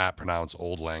could not pronounce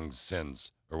Old Lang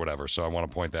Syne's or whatever, so I want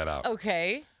to point that out.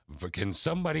 Okay. Can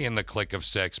somebody in the click of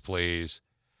 6, please,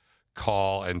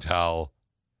 call and tell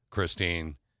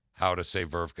Christine how to say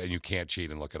Verve? And you can't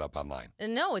cheat and look it up online.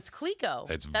 No, it's Clico.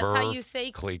 It's That's Verve how you say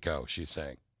Clico, she's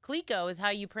saying. Clico is how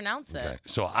you pronounce it. Okay.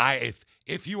 So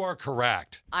if you are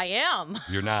correct, I am.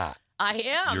 you're not. I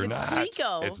am. You're it's not.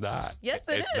 Clico. It's not. Yes,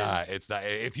 It's not. It's not.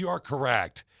 If you are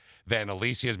correct, then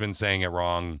Alicia has been saying it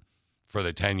wrong for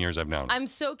the 10 years I've known her. I'm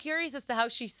so curious as to how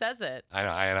she says it. And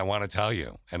I want to tell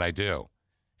you, and I do.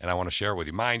 And I want to share it with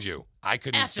you. Mind you, I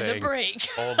couldn't After say the break.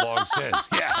 Old Long Sins.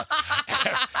 Yeah.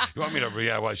 You want me to,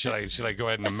 yeah, what, should I go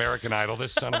ahead and American Idol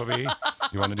this son of a bee?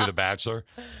 You want to do The Bachelor?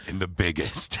 In the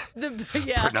biggest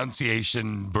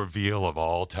pronunciation reveal of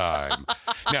all time.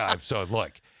 No, so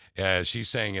look, she's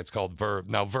saying it's called Verve.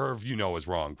 Now, Verve, you know, is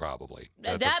wrong probably.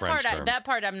 That's a French term. That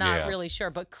part I'm not Yeah. really sure.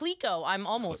 But Clico, I'm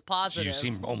almost positive. You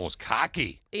seem almost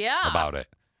cocky about it.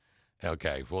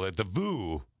 Okay, well, the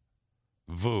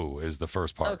Vu is the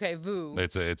first part. Okay, Vu.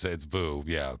 It's Vu,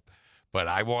 yeah. But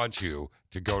I want you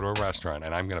to go to a restaurant,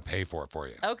 and I'm going to pay for it for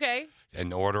you. Okay.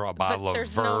 And order a bottle of there's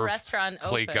Verve no restaurant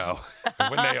open. Clico.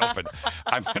 When they open,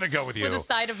 I'm going to go with you. With a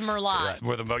side of Merlot. Right,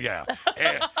 with a, yeah.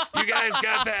 Hey, you guys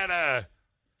got that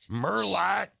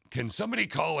Merlot? Can somebody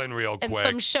call in real And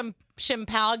quick? some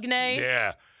champagne.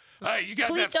 Yeah. Hey, you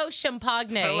got that Clico champagne.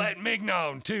 filet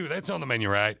mignon, too. That's on the menu,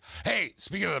 right? Hey,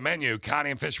 speaking of the menu,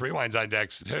 Connie and Fish Rewind's on deck,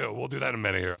 too. We'll do that in a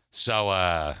minute here.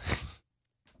 So,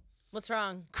 What's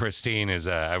wrong? Christine is,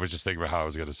 I was just thinking about how I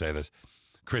was going to say this.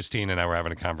 Christine and I were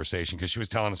having a conversation because she was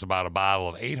telling us about a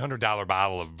 $800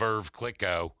 bottle of Verve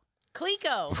Clico.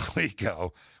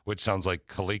 Clico, which sounds like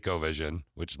ColecoVision,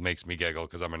 which makes me giggle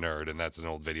because I'm a nerd, and that's an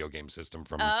old video game system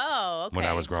from when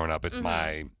I was growing up. It's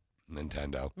my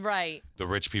Nintendo. Right. The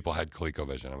rich people had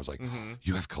ColecoVision. I was like,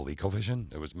 you have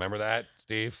ColecoVision? Remember that,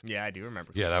 Steve? Yeah, I do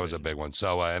remember. Yeah, that was a big one.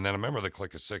 So, and then I remember the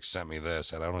Click of 6 sent me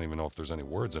this, and I don't even know if there's any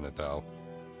words in it, though.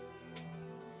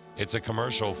 It's a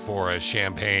commercial for a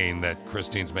champagne that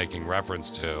Christine's making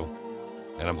reference to,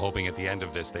 and I'm hoping at the end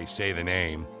of this they say the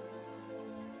name,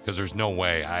 because there's no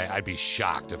way. I'd be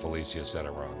shocked if Alicia said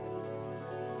it wrong.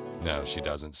 No, she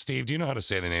doesn't. Steve, do you know how to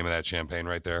say the name of that champagne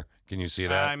right there? Can you see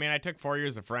that? I mean, I took 4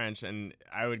 years of French, and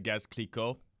I would guess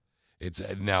Clico. It's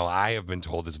now I have been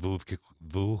told it's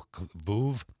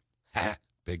Veuve,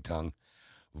 big tongue,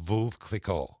 Veuve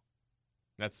Clicquot.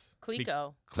 That's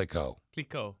Clico. Clicquot.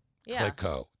 Clico. Yeah.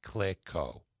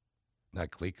 Clicquot. Not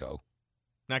Clico.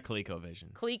 Not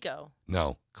ColecoVision. Clico.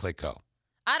 No, Clicquot.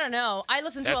 I don't know. I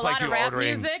listen to That's a like lot of you rap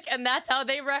ordering- music, and that's how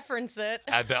they reference it.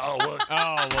 Well,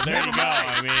 Oh, well, there you go.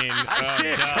 I mean, I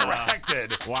stand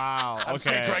corrected. Wow. I'm okay.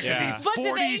 stand corrected. Yeah. The But do they-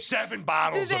 47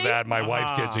 bottles do of they- that my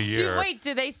wife gets a year.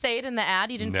 Do they say it in the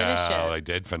ad? You didn't finish it. No, I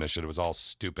did finish it. It was all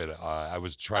stupid. I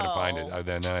was trying to find it. Oh.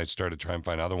 Then I started trying to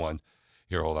find another one.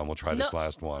 Here, hold on. We'll try this No.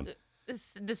 last one.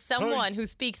 To someone who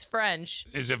speaks French.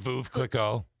 Is it Veuve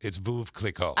Clicquot? It's Veuve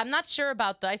Clicquot. I'm not sure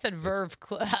about that. I said Verve.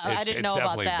 I didn't know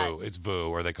about It's that. definitely Veuve. It's Veuve,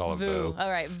 or they call it Veuve.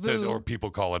 All right, Veuve. Or people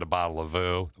call it a bottle of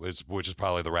Veuve, which is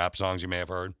probably the rap songs you may have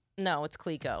heard. No, it's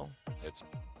Clico. It's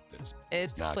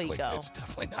Clico. not Clico. It's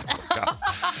definitely not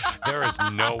Clico. There is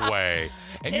no way.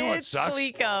 And you know what It's sucks?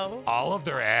 Clico. All of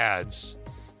their ads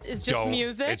It's just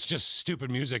music? It's just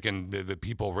stupid music and the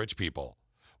people, rich people,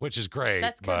 which is great.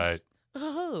 That's but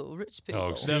rich people. Oh,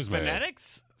 excuse the me.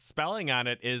 phonetics spelling on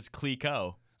it is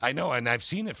Clico. I know, and I've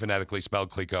seen it phonetically spelled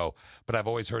Clico, but I've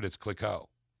always heard it's Clicquot.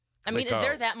 I mean, is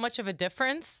there that much of a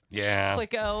difference? Yeah.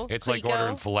 Clicquot. It's Clico? like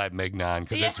ordering filet mignon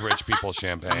because it's rich people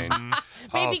champagne.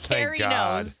 Maybe thank Carrie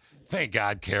God. knows. Thank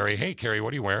God, Carrie. Hey, Carrie,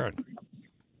 what are you wearing?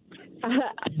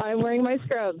 I'm wearing my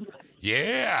scrubs.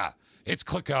 Yeah. It's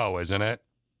Clicquot, isn't it?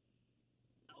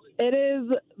 It is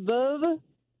Veuve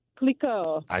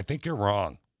Clicquot. I think you're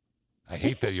wrong. I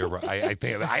hate that you're right.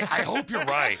 I hope you're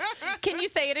right. Can you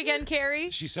say it again,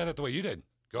 Carrie? She said it the way you did.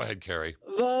 Go ahead, Carrie.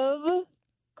 Veuve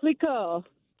Clicquot.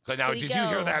 Now, did you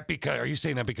hear that? Are you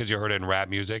saying that because you heard it in rap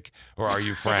music, or are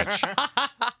you French?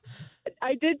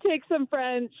 I did take some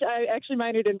French. I actually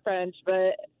minored in French,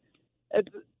 but it's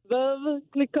Veuve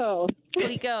Clicquot.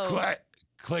 Clicquot.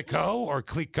 Clicquot or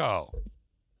Clicquot?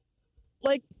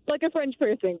 Like a French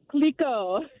person.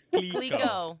 Clicquot.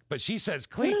 Clicquot. But she says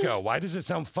Clicquot. Why does it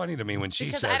sound funny to me when she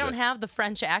Because says it? I don't have the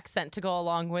French accent to go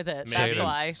along with it. Say That's it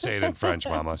why. Say it in French,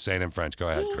 Mama. Say it in French. Go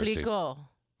ahead, Christy. Clicquot.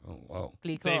 Oh, whoa.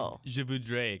 Clicquot. Je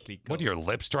voudrais Clicquot. What are your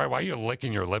lips dry? Why are you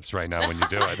licking your lips right now when you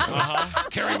do it?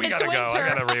 Carrie, we It's gotta go. I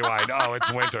winter. gotta rewind. Oh,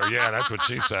 it's winter. Yeah, that's what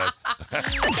she said.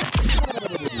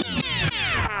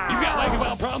 You got Wank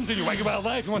About problems in your Wank About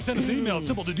life. You want to send us an email? It's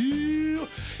simple to do.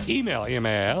 Email at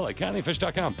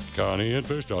ConnieandFish.com.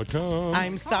 ConnieandFish.com.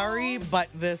 I'm sorry, but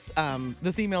this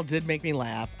email did make me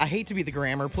laugh. I hate to be the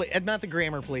grammar police. Not the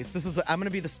grammar police. I'm going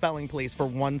to be the spelling police for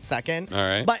 1 second. All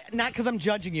right. But not because I'm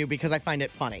judging you, because I find it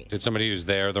funny. Did somebody use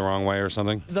there the wrong way or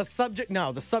something? The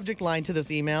subject line to this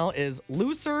email is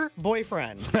looser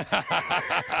boyfriend.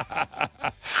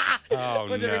 Oh,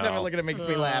 Which every time I look at it makes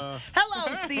me laugh.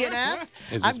 Hello, CNF.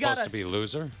 Is it supposed to be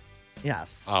loser?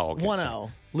 Yes. Oh, okay. 1-0.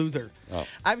 Loser. Oh.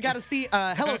 I've got to see.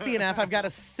 Hello, CNF. I've got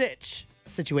a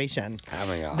situation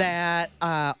Coming on. that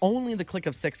only the click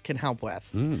of 6 can help with.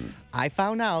 I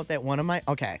found out that one of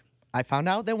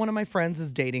my friends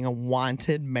is dating a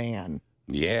wanted man.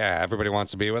 Yeah, everybody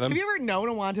wants to be with him. Have you ever known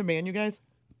a wanted man, you guys?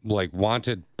 Like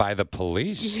wanted by the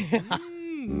police? Yeah.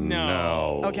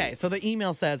 No. Okay, so the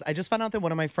email says, I just found out that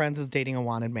one of my friends is dating a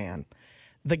wanted man.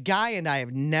 The guy and I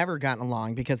have never gotten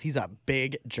along because he's a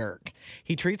big jerk.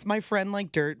 He treats my friend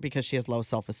like dirt because she has low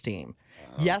self-esteem.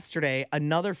 Yesterday,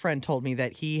 another friend told me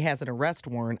that he has an arrest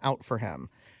warrant out for him.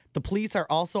 The police are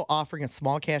also offering a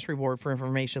small cash reward for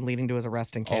information leading to his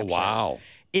arrest and capture. Oh, wow.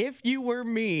 If you were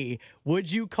me, would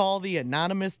you call the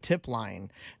anonymous tip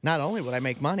line? Not only would I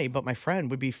make money, but my friend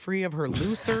would be free of her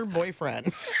looser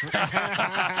boyfriend.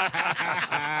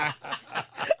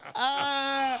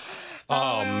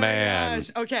 Oh, man.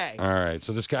 Gosh. Okay. All right,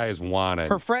 so this guy is wanted.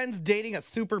 Her friend's dating a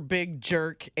super big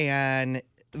jerk, and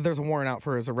there's a warrant out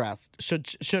for his arrest.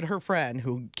 Should her friend,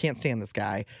 who can't stand this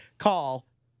guy, call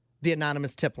the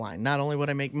anonymous tip line? Not only would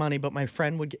I make money, but my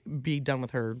friend would be done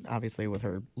with her, obviously, with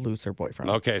her looser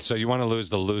boyfriend. Okay, so you want to lose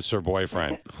the looser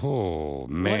boyfriend. Oh,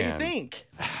 man. What do you think?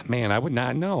 Man, I would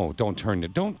not know. Don't turn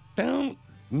it. Don't. No.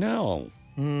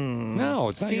 No,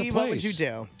 it's not your Steve, place. what would you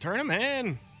do? Turn him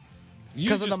in.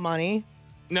 Because of the money?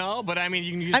 No, but I mean,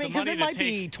 you can use I the mean, because money it to might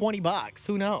be $20.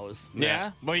 Who knows?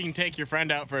 Yeah. Well, you can take your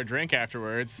friend out for a drink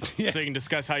afterwards, so you can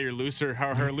discuss how her looser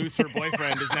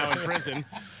boyfriend is now in prison.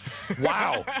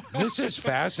 Wow, this is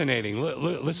fascinating.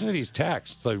 Listen to these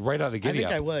texts, like right out of the giddy I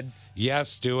think I would.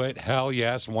 Yes, do it. Hell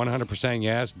yes, 100%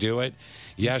 yes, do it.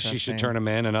 Yes, you should turn him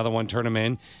in. Another one, turn him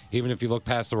in. Even if you look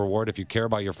past the reward, if you care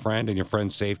about your friend and your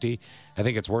friend's safety, I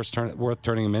think it's worth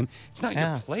turning him in. It's not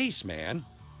your place, man.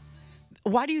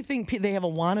 Why do you think they have a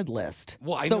wanted list?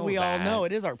 Well, I so know we all that. know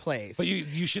it is our place. But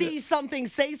you should see something,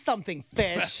 say something,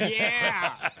 fish.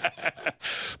 Yeah.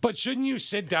 But shouldn't you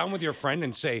sit down with your friend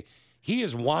and say, he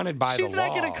is wanted by She's the law?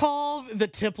 not going to call the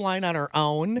tip line on her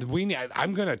own.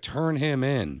 I'm going to turn him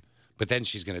in. But then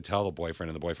she's going to tell the boyfriend,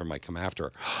 and the boyfriend might come after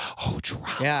her. Oh,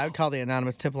 drama. Yeah, I would call the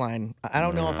anonymous tip line. I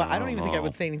don't know if I don't even think I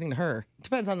would say anything to her.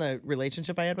 Depends on the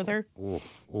relationship I had with her.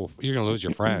 Oof. You're going to lose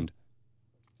your friend.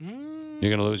 You're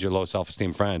going to lose your low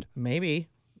self-esteem friend. Maybe.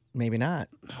 Maybe not.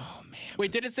 Oh, man.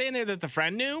 Wait, did it say in there that the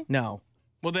friend knew? No.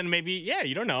 Well, then maybe,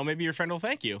 you don't know. Maybe your friend will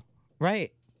thank you.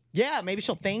 Right. Yeah, maybe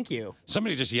she'll thank you.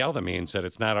 Somebody just yelled at me and said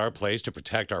it's not our place to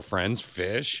protect our friends,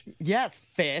 fish. Yes,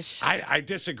 fish. I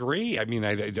disagree. I mean,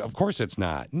 of course it's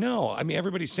not. No, I mean,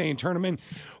 everybody's saying turn them in.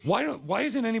 Why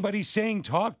isn't anybody saying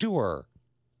talk to her?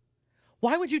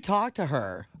 Why would you talk to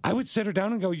her? I would sit her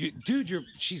down and go, dude,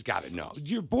 she's got to know.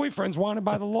 Your boyfriend's wanted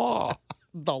by the law.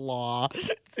 The law.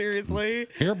 Seriously?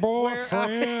 Your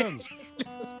boyfriends.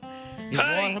 He's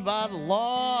wanted by the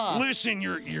law. Listen,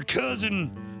 your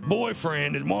cousin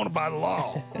boyfriend is wanted by the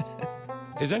law.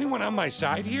 Is anyone on my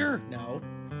side here? No.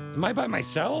 Am I by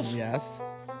myself? Yes.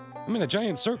 I'm in a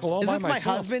giant circle all Is by this myself.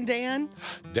 my husband, Dan?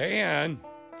 Dan.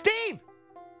 Steve!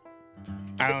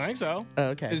 I don't think so.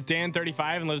 Okay. Is Dan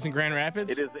 35 and lives in Grand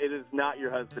Rapids? It is not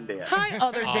your husband, Dan. Hi,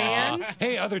 other Dan.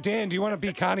 Hey, other Dan, do you want to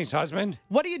be Connie's husband?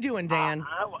 What are you doing, Dan?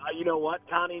 You know what,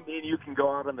 Connie? Me and you can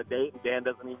go out on the date, and Dan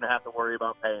doesn't even have to worry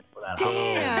about paying for that.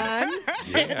 Dan?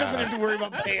 Dan Yeah. doesn't have to worry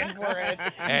about paying for it.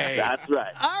 Hey. That's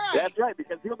right. All right. That's right,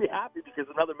 because he'll be happy because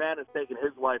another man is taking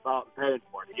his wife out and paying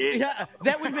for it. He ain't Yeah,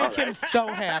 that would make him so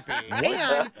happy.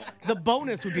 And the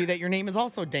bonus would be that your name is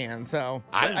also Dan. So,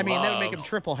 I mean, that would make him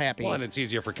triple happy. Well, and it's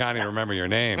easier for Connie to remember your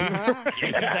name.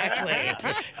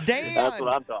 Exactly. Dan. That's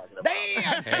what I'm talking about.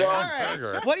 Dan. Hey, All right.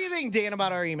 burger. What do you think, Dan,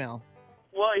 about our email?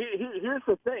 Well, here's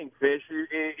the thing, Fish.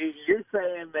 You're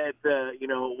saying that,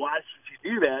 why should she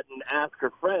do that and ask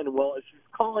her friend? Well, she's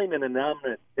calling an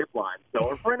anonymous tip line, so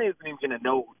her friend isn't even going to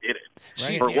know who did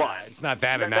it. For one. It's not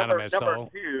that And anonymous, number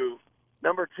though.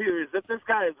 Number two is if this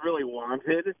guy is really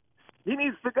wanted, he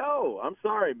needs to go. I'm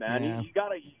sorry, man. Yeah. You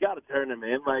gotta turn him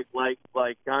in. Like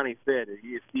Connie said, if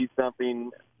you see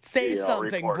something, Say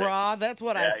something, report it. brah. That's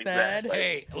what I said.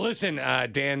 Hey, listen,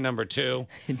 Dan number 2.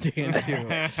 Dan, too.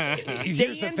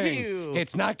 Here's Dan, the thing. too.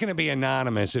 It's not going to be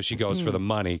anonymous if she goes for the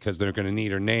money because they're going to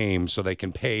need her name so they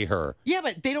can pay her. Yeah,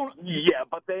 but they don't. Yeah,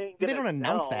 but they ain't gonna They don't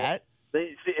announce tell. that.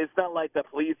 It's not like the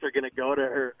police are going to go to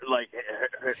her, like,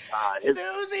 his,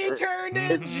 Susie turned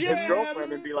his, in his Jim.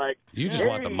 girlfriend and be like, You just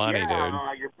want the money, dude.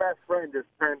 Your best friend just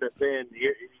turned us in.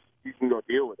 You can go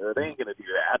deal with her. They ain't going to do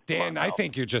that. Dan, I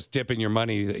think you're just dipping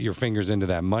your fingers into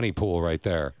that money pool right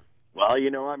there. Well,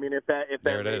 I mean, if that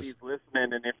There it lady's is.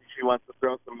 listening and if she wants to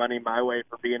throw some money my way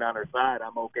for being on her side,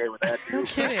 I'm okay with that too. No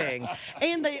kidding.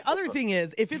 And the other thing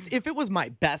is, if it was my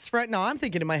best friend, now I'm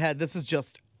thinking in my head, this is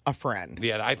just a friend.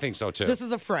 Yeah, I think so too. This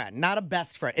is a friend, not a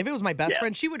best friend. If it was my best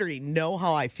friend, she would already know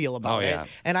how I feel about yeah. it.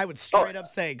 And I would straight up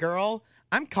say, girl,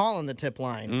 I'm calling the tip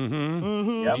line.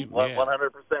 Mm-hmm. Yep,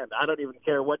 100%. I don't even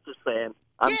care what you're saying.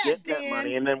 I'm getting that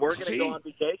money, and then we're going to go on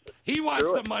vacation. He wants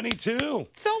Screw the it. money too.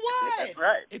 So what? That's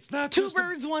right. It's not Two just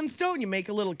birds, one stone. You make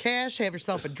a little cash, have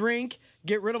yourself a drink,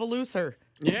 get rid of a looser.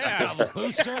 Yeah. a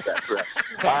loser. That's right.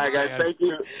 All right, guys. Thank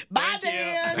you. Bye,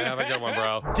 Dan. Have a good one,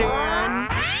 bro. Dan.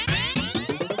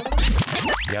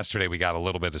 Yesterday we got a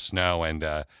little bit of snow, and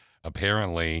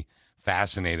apparently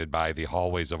fascinated by the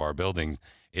hallways of our buildings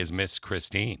is Miss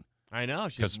Christine. I know.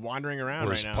 She's wandering around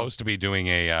We're right now. supposed to be doing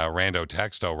a rando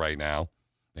texto right now,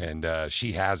 and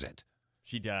she has it.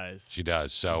 She does. She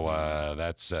does. So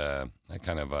that's that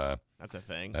kind of That's a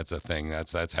thing. That's a thing.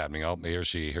 That's happening. Oh, here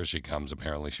she comes.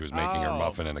 Apparently, she was making her Oh,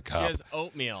 muffin in a cup. She has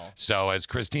oatmeal. So as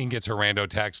Christine gets her rando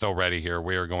texto ready here,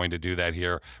 we are going to do that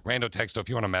here. Rando texto, if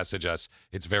you want to message us,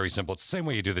 it's very simple. It's the same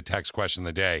way you do the text question of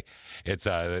the day. It's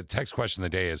the text question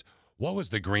of the day is, what was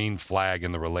the green flag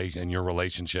in your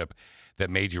relationship that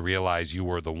made you realize you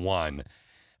were the one?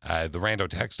 The rando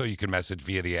texto you can message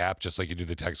via the app, just like you do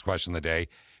the text question of the day.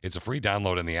 It's a free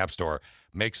download in the App Store.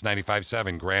 Mix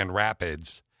 95.7 Grand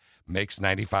Rapids. Mix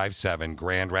 95.7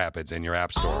 Grand Rapids in your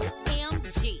App Store.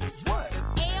 OMG. What?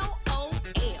 LOL.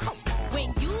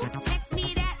 When you text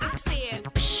me that, I said,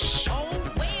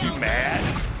 oh, well. You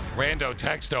mad? Rando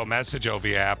texto message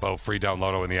via Appo. Free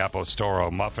download in the Apple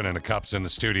Store. Muffin and the cups in the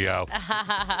studio.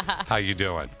 How you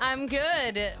doing? I'm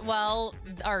good. Well,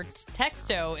 our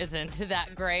texto isn't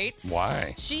that great.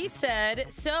 Why? She said,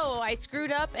 so I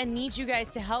screwed up and need you guys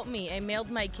to help me. I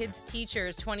mailed my kids'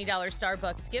 teachers $20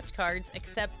 Starbucks gift cards,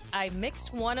 except I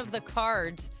mixed one of the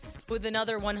cards with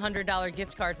another $100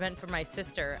 gift card meant for my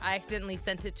sister. I accidentally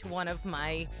sent it to one of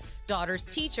my daughter's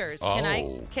teachers. Can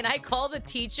I call the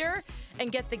teacher and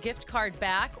get the gift card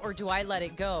back, or do I let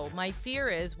it go? My fear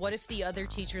is, what if the other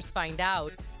teachers find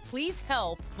out? Please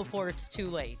help before it's too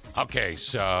late. Okay,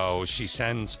 so she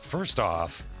sends, first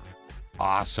off,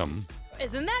 awesome.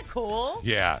 Isn't that cool?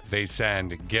 Yeah, they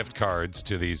send gift cards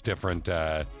to these different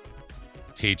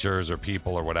teachers or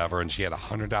people or whatever, and she had a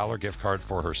 $100 gift card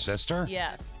for her sister?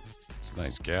 Yes. It's a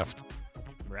nice gift.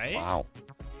 Right? Wow.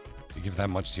 You give that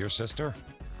much to your sister?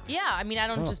 Yeah, I mean, I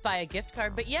don't Oh. just buy a gift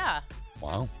card, but yeah.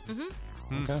 Wow.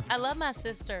 Mm-hmm. Okay. I love my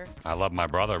sister. I love my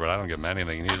brother, but I don't give him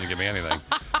anything, and he doesn't give me anything.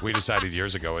 We decided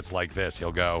years ago it's like this.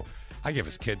 He'll go, I give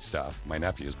his kids stuff, my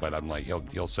nephews, but I'm like,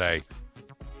 he'll say,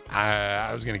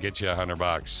 I was going to get you $100.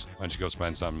 Why don't you go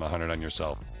spend some 100 on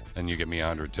yourself, and you get me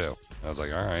 100 too. I was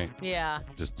like, all right. Yeah.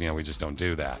 Just, we just don't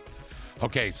do that.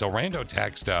 Okay, so rando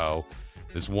texto,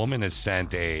 this woman has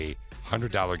sent a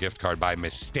 $100 gift card by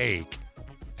mistake.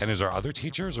 And is there other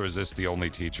teachers, or is this the only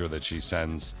teacher that she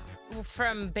sends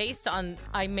based on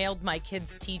I mailed my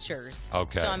kids' teachers.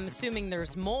 Okay. So I'm assuming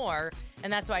there's more,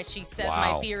 and that's why she says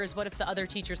Wow. my fear is what if the other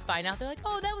teachers find out? They're like,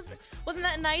 oh, wasn't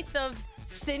that nice of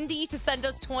Cindy to send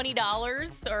us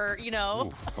 $20 or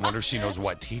Oof, I wonder if she knows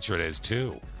what teacher it is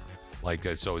too. Like,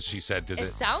 so she said, does It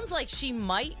it? sounds like she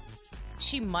might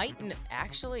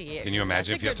actually. Can you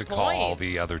imagine if you have to call all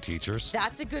the other teachers?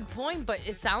 That's a good point, but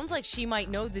it sounds like she might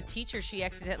know the teacher she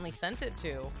accidentally sent it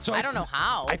to. So I don't know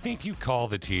how. I think you call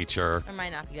the teacher. There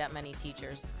might not be that many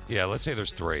teachers. Yeah, let's say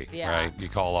there's 3, Yeah. right? You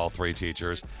call all 3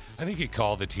 teachers. I think you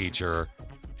call the teacher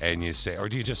and you say, or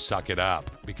do you just suck it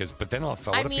up? But then what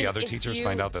if the other if teachers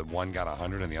find out that one got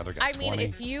 100 and the other got 20?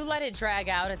 If you let it drag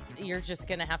out, you're just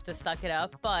going to have to suck it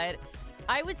up. But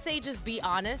I would say just be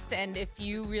honest. And if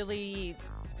you really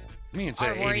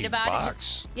are worried about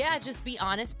it, just be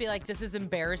honest. Be like, this is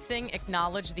embarrassing.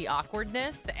 Acknowledge the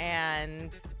awkwardness and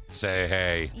say,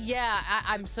 hey. Yeah,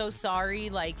 I'm so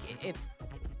sorry. Like, if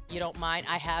you don't mind,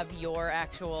 I have your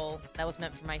that was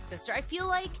meant for my sister. I feel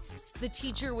like the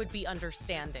teacher would be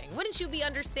understanding. Wouldn't you be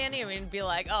understanding? I mean, be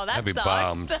like, oh, that I'd be sucks.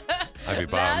 bummed. I'd be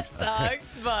bummed. That sucks,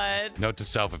 but... Note to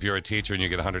self, if you're a teacher and you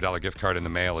get a $100 gift card in the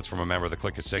mail, it's from a member of the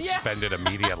Click of Six. Yeah. Spend it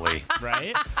immediately.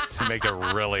 Right? To make it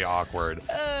really awkward.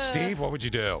 Steve, what would you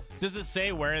do? Does it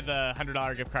say where the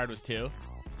 $100 gift card was to?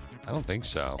 I don't think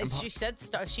so. And she said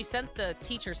she sent the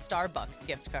teacher Starbucks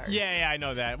gift card. Yeah, I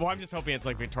know that. Well, I'm just hoping it's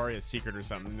like Victoria's Secret or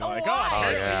something. They're like, why?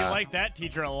 apparently yeah. you like that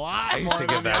teacher a lot I used to more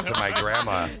give than that the to my other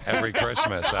grandma every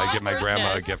Christmas. I give my grandma a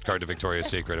Awkwardness. gift card to Victoria's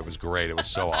Secret. It was great. It was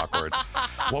so awkward.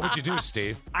 What would you do,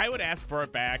 Steve? I would ask for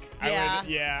it back.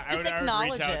 Yeah. I would Just reach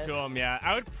acknowledge out it. to them. Yeah,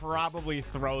 I would probably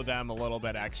throw them a little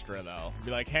bit extra though.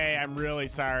 Be like, hey, I'm really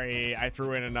sorry. I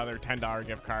threw in another $10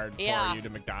 gift card Yeah. for you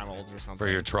to McDonald's or something. For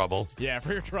your trouble? Yeah,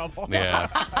 for your trouble. Yeah.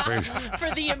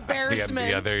 For the embarrassment.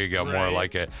 Yeah, there you go. More Right.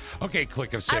 like it. Okay,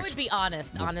 Click of Six. I would be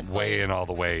honest, honestly. Weigh in all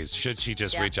the ways. Should she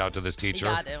just Yeah. reach out to this teacher?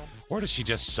 got to. Or does she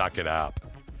just suck it up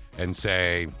and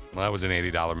say, well, that was an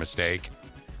 $80 mistake?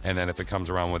 And then if it comes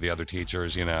around with the other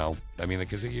teachers, I mean,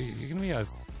 because you're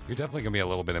definitely going to be a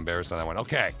little bit embarrassed on that one.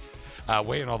 Okay.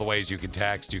 Weigh in all the ways. You can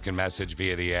text, you can message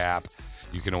via the app.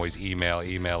 You can always email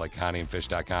at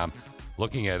ConnieandFish.com.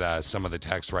 Looking at some of the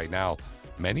texts right now,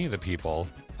 many of the people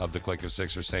of the Click of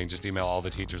Six are saying just email all the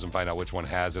teachers and find out which one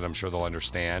has it. I'm sure they'll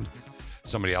understand.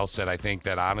 Somebody else said, I think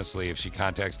that honestly, if she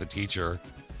contacts the teacher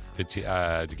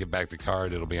to get back the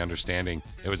card, it'll be understanding.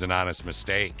 It was an honest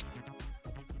mistake.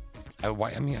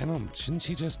 Shouldn't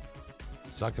she just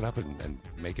suck it up and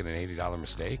make it an $80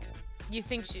 mistake? You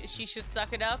think she should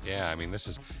suck it up? Yeah, I mean,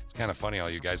 it's kind of funny. All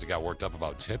you guys that got worked up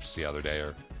about tips the other day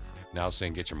are now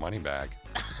saying get your money back.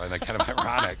 I find that kind of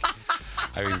ironic.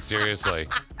 I mean, seriously.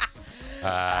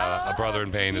 A brother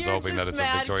in pain is hoping that it's a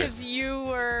Victoria's. Because you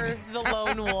were the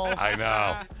lone wolf. I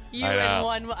know. You I know.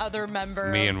 and one other member.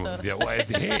 Me of and the... yeah, well,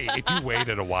 hey, if you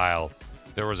waited a while,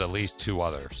 there was at least 2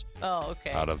 others. Oh,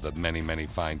 okay. Out of the many, many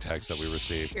fine texts that we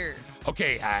received. Sure.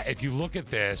 Okay, if you look at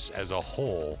this as a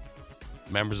whole,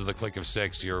 members of the Click of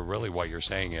Six, what you're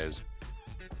saying is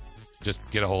just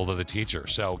get a hold of the teacher.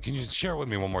 So can you share it with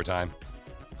me one more time,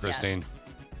 Christine?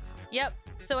 Yep.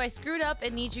 So I screwed up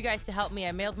and need you guys to help me.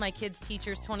 I mailed my kids'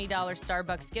 teachers $20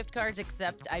 Starbucks gift cards,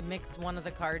 except I mixed one of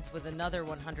the cards with another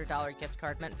 $100 gift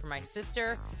card meant for my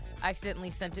sister. I accidentally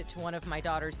sent it to one of my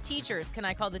daughter's teachers. Can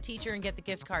I call the teacher and get the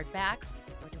gift card back?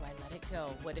 Or do I let it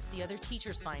go? What if the other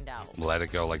teachers find out? Let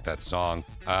it go, like that song.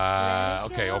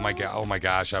 Okay. Oh my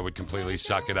gosh. I would completely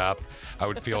suck it up. I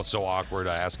would feel so awkward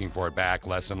asking for it back.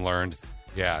 Lesson learned.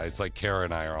 Yeah, it's like Kara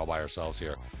and I are all by ourselves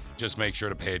here. Just make sure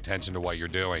to pay attention to what you're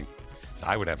doing.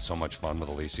 I would have so much fun with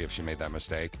Alicia if she made that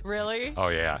mistake. Really? Oh,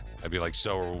 yeah. I'd be like,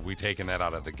 so are we taking that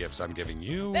out of the gifts I'm giving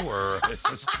you? Or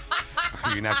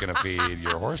are you not going to feed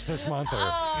your horse this month? Or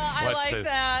I like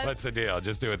that. What's the deal?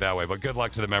 Just do it that way. But good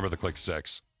luck to the member of the Click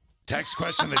Six. Text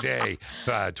question of the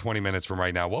day, 20 minutes from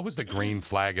right now. What was the green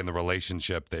flag in the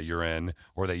relationship that you're in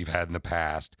or that you've had in the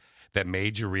past that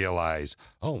made you realize,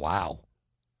 oh, wow,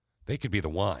 they could be the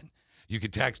one? You can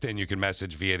text in, you can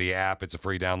message via the app. It's a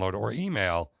free download, or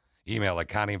email at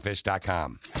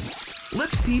ConnieandFish.com.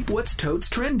 Let's peep what's totes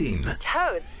trending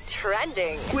Toads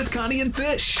trending with Connie and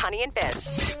Fish. Connie and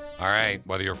Fish. All right,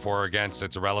 whether you're for or against,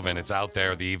 it's irrelevant. It's out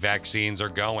there. The vaccines are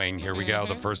going. Here we go.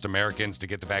 The first Americans to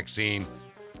get the vaccine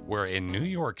were in New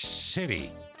York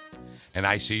City. An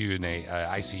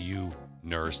ICU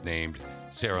nurse named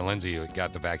Sarah Lindsay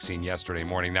got the vaccine yesterday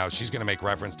morning. Now, she's going to make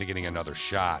reference to getting another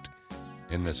shot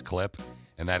in this clip,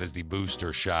 and that is the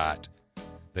booster shot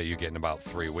that you get in about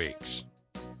 3 weeks.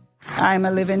 I'm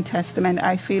a living testament.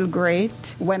 I feel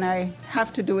great. When I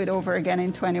have to do it over again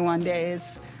in 21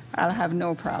 days, I'll have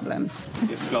no problems.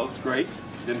 It felt great?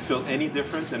 Didn't feel any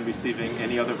different than receiving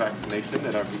any other vaccination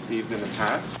that I've received in the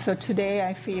past. So today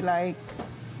I feel like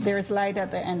there's light at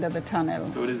the end of the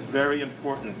tunnel. So it is very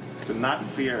important to not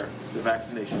fear the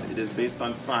vaccination. It is based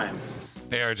on science.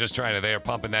 They are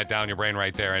pumping that down your brain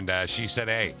right there. And she said,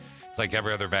 hey, it's like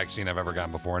every other vaccine I've ever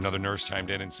gotten before. Another nurse chimed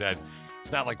in and said,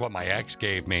 it's not like what my ex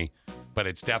gave me, but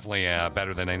it's definitely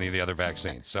better than any of the other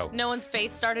vaccines. So No one's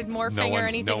face started morphing or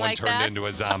anything no one like turned that? into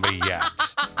a zombie yet.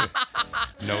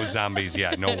 No zombies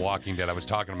yet. No Walking Dead. I was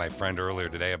talking to my friend earlier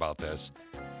today about this,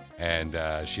 and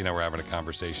she and I were having a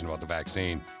conversation about the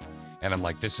vaccine. And I'm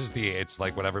like, it's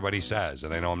like what everybody says.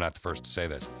 And I know I'm not the first to say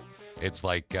this. It's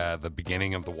like the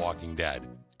beginning of The Walking Dead.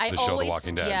 Show The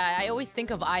Walking Dead. Yeah, I always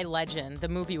think of I, Legend, the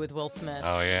movie with Will Smith.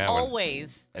 Oh, yeah?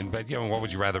 Always. But what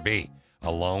would you rather be?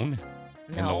 Alone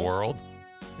in the world?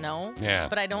 No. Yeah.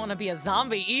 But I don't want to be a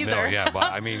zombie either. No, yeah, but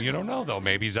I mean, you don't know, though.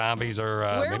 Maybe zombies are...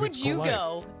 Where maybe would it's cool you life.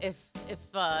 go if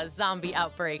a zombie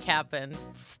outbreak happened?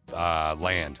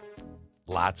 Land.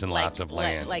 Lots and lots of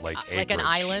land. Like an acreage.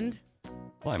 island?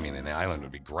 Well, I mean, an island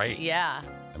would be great. Yeah.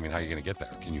 I mean, how are you going to get there?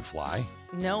 Can you fly?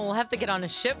 No, we'll have to get on a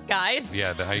ship, guys.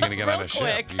 Yeah, then how are you going to get on Real a ship?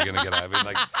 quick. You're going to get. I mean,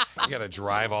 like, you got to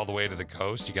drive all the way to the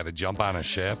coast. You got to jump on a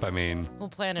ship. I mean, We'll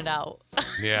plan it out.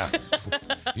 yeah.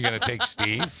 You going to take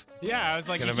Steve? Yeah, I was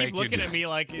like, It's you gonna keep make you looking do- at me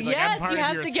like Yes, I'm part you of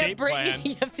have your to get escape Brittany. plan.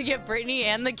 You have to get Brittany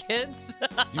and the kids.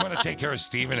 You want to take care of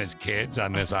Steve and his kids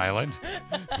on this island?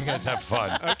 You guys have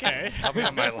fun. Okay. I'll be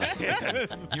on my land.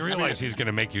 You realize he's going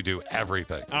to make you do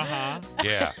everything. Uh-huh.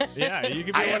 Yeah. Yeah, you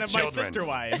could I be one have of my children. sister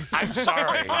wives. I'm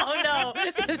sorry. Oh no,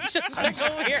 this just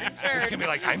took a weird turn. It's gonna be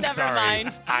like, I'm Never sorry,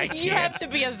 mind. I You have can't. to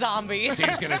be a zombie.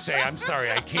 Steve's going to say, I'm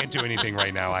sorry, I can't do anything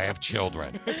right now. I have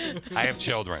children. I have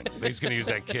children. He's going to use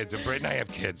that kids. And Britt and I have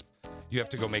kids. You have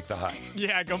to go make the hut.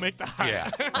 Yeah, go make the hut. Yeah.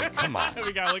 Like, come on.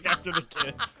 We gotta look after the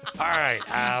kids. All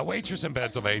right. Waitress in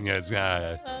Pennsylvania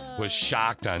was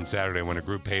shocked on Saturday when a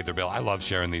group paid their bill. I love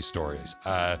sharing these stories.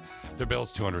 Their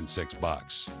bill's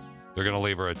 $206. They're going to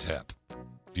leave her a tip.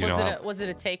 Do you know how- Was it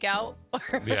a takeout?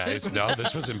 Yeah,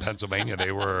 this was in Pennsylvania.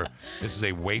 This is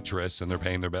a waitress and they're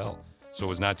paying their bill. So it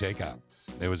was not takeout.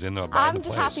 It was in the by I'm the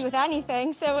just place. happy with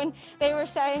anything. So when they were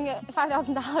saying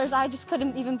 $5,000, I just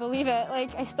couldn't even believe it.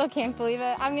 Like, I still can't believe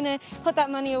it. I'm going to put that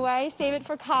money away, save it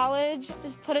for college,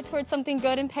 just put it towards something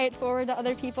good and pay it forward to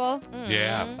other people.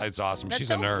 Yeah, it's awesome. That's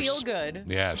She's a so nurse. feel good.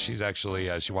 Yeah, she's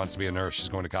actually she wants to be a nurse. She's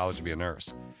going to college to be a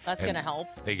nurse. That's And gonna help.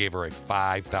 They gave her a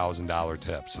 $5,000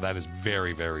 tip, so that is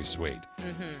very, very sweet.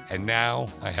 Mhm. And now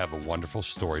I have a wonderful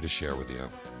story to share with you.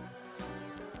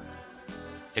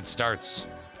 It starts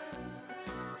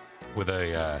with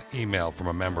a email from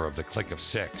a member of the Click of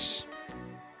Six.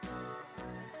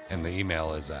 And the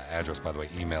email is address, by the way,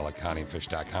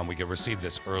 email@connieandfish.com. We received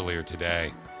this earlier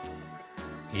today.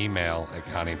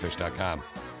 Email@connieandfish.com.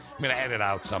 I'm going to edit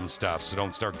out some stuff, so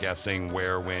don't start guessing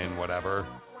where, when, whatever.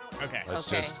 Okay. Let's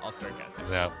just. I'll start guessing.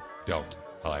 No, don't.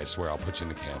 Oh, I swear, I'll put you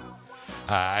in the can.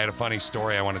 I had a funny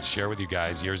story I wanted to share with you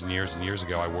guys. Years and years and years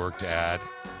ago, I worked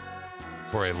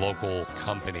for a local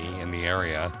company in the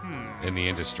area, in the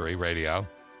industry, radio.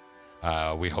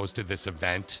 We hosted this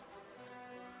event.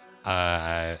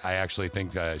 I actually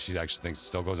think she actually thinks it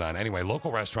still goes on. Anyway,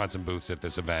 local restaurants and booths at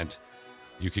this event.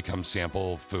 You could come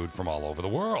sample food from all over the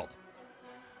world.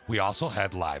 We also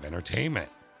had live entertainment,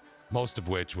 most of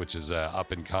which is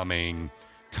up and coming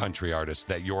country artist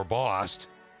that your boss,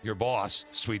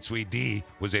 Sweet Sweet D,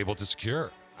 was able to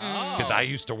secure. Because I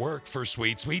used to work for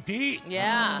Sweet Sweet D.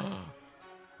 Yeah.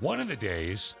 One of the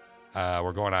days,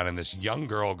 we're going on, and this young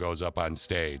girl goes up on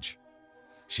stage.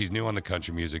 She's new on the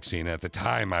country music scene. At the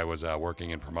time, I was working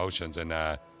in promotions, and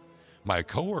my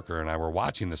coworker and I were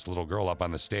watching this little girl up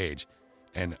on the stage,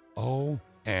 and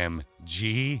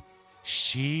OMG,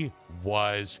 she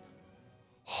was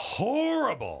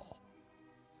horrible.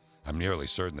 I'm nearly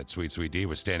certain that Sweet Sweet D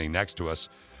was standing next to us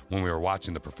when we were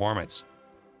watching the performance.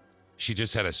 She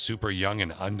just had a super young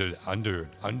and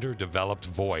underdeveloped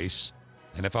voice.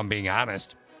 And if I'm being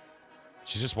honest,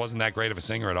 she just wasn't that great of a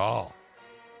singer at all.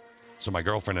 So my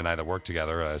girlfriend and I that work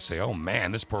together say, oh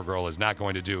man, this poor girl is not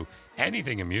going to do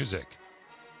anything in music.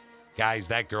 Guys,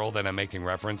 that girl that I'm making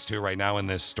reference to right now in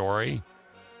this story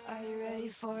Are you ready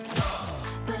for it?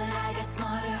 But I got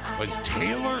smarter. was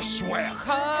Taylor Swift.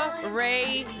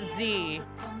 Crazy.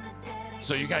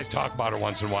 So you guys talk about her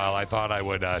once in a while. I thought I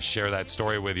would share that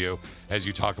story with you as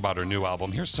you talk about her new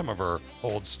album. Here's some of her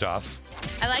old stuff.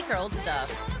 I like her old stuff.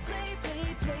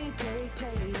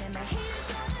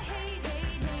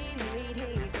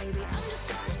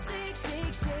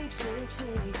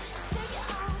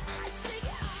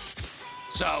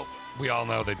 So We all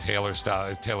know that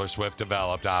Taylor Swift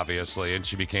developed, obviously, and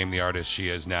she became the artist she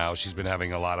is now. She's been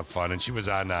having a lot of fun, and she was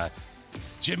on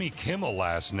Jimmy Kimmel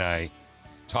last night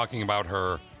talking about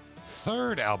her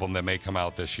third album that may come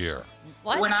out this year.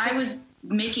 When I was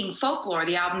making Folklore,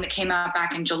 the album that came out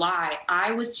back in July,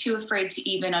 I was too afraid to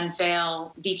even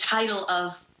unveil the title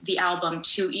of the album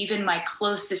to even my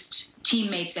closest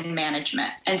teammates in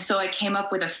management. And so I came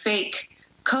up with a fake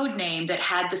code name that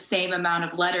had the same amount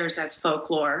of letters as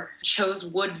Folklore, chose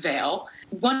Woodvale,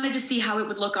 wanted to see how it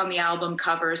would look on the album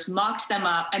covers, mocked them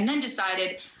up, and then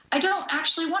decided I don't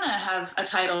actually want to have a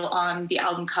title on the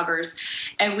album covers.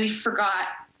 And we forgot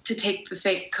to take the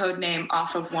fake code name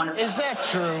off of one of them. Is that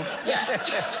true?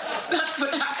 Yes. That's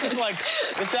what happened. It's like,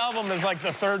 this album is like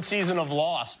the third season of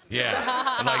Lost.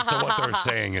 Yeah. And so what they're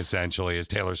saying essentially is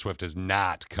Taylor Swift is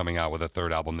not coming out with a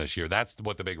third album this year. That's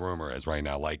what the big rumor is right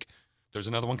now. Like, there's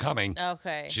another one coming.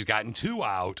 Okay. She's gotten 2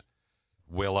 out.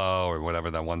 Willow or whatever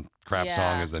that one crap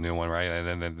song is the new one, right?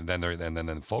 And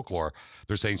then Folklore.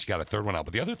 They're saying she got a third one out.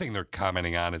 But the other thing they're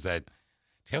commenting on is that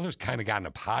Taylor's kind of gotten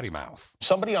a potty mouth.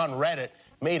 Somebody on Reddit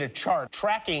made a chart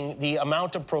tracking the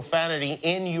amount of profanity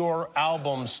in your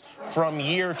albums from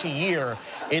year to year.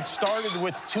 It started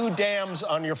with 2 dams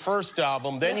on your first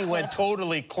album, then you went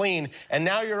totally clean, and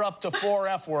now you're up to 4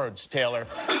 F words, Taylor.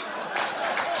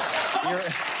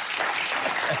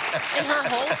 In her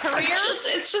whole career?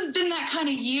 It's just been that kind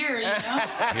of year, you know?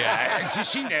 Yeah,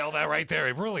 she nailed that right there.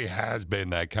 It really has been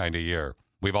that kind of year.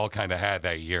 We've all kind of had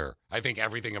that year. I think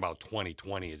everything about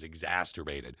 2020 is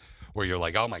exacerbated, where you're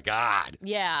like, oh my God.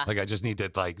 Yeah. Like, I just need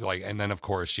to, like, and then, of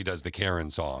course, she does the Karen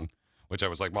song, which I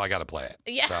was like, well, I got to play it.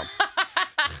 Yeah. So.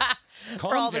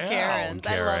 For all the down, Karens.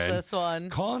 Karen. I love this one.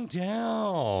 Calm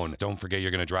down. Don't forget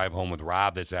you're going to drive home with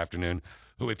Rob this afternoon,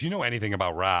 who, if you know anything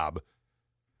about Rob,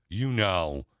 you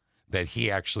know that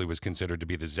he actually was considered to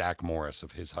be the Zach Morris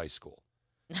of his high school.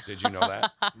 Did you know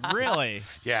that? Really?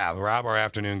 Yeah, Rob, our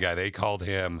afternoon guy, they called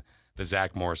him the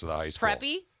Zach Morris of the high school.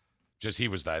 Preppy? Just he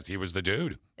was that. He was the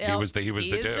dude. Yep, he was the he is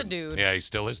dude. the dude. Yeah, he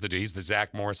still is the dude. He's the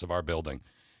Zach Morris of our building.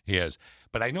 He is.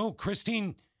 But I know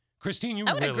Christine, you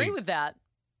I would really agree with that.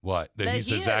 What? That he's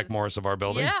the he Zach is. Morris of our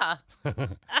building? Yeah.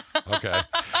 Okay.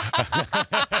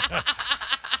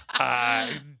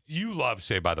 You love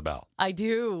Saved by the Bell. I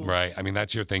do. Right. I mean,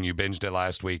 that's your thing. You binged it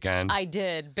last weekend. I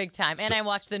did, big time. And I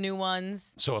watched the new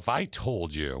ones. So if I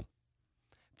told you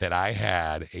that I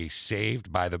had a Saved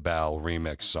by the Bell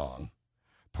remix song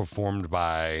performed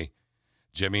by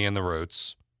Jimmy and the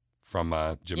Roots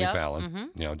from Jimmy Fallon,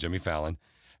 Jimmy Fallon,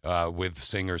 with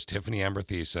singers Tiffany Amber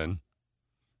Thiessen,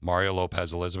 Mario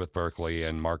Lopez, Elizabeth Berkley,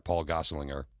 and Mark Paul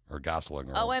Gosselaar.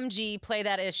 OMG, play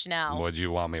that ish now. Would you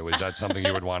want me? Was that something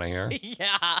you would want to hear? Yeah.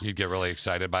 You'd get really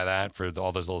excited by that for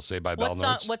all those little Saved by Bell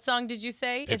notes? What song did you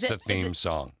say? It's the theme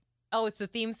song. Oh, it's the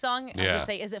theme song? I was Yeah. going to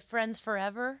say, is it Friends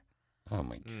Forever? Oh,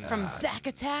 my God. From Zack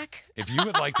Attack? If you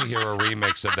would like to hear a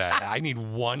remix of that, I need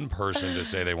one person to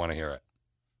say they want to hear it,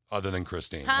 other than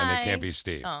Christine. And it can't be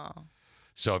Steve. Oh.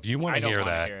 So if you want to hear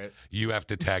that, you have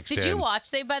to text Did in. you watch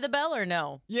Saved by the Bell or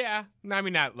no? Yeah. I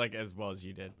mean, not like as well as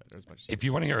you did, but as much. If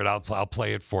you want to hear it, I'll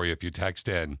play it for you if you text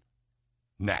in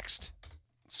next.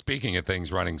 Speaking of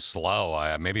things running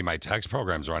slow, maybe my text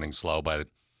program's running slow, but it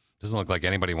doesn't look like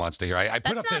anybody wants to hear. I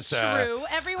put up That's this. not true.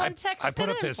 Everyone texts I put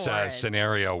up in this for it.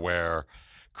 scenario where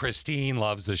Christine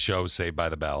loves the show Saved by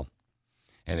the Bell.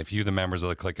 And if you, the members of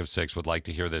the Click of Six, would like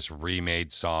to hear this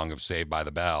remade song of Saved by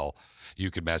the Bell, you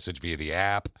could message via the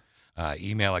app,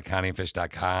 email at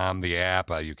ConnieandFish.com, the app.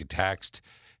 You could text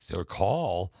or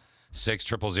call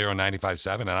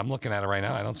 6000957. And I'm looking at it right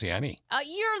now. I don't see any.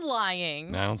 You're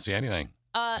lying. I don't see anything.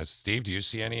 Steve, do you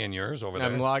see any in yours over there?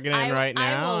 I'm logging in right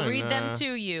now. I will read them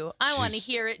to you. I want to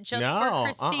hear it just for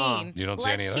Christine. You don't see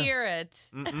any Let's either? hear it.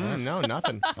 No,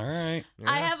 nothing. All right.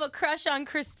 I have a crush on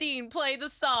Christine. Play the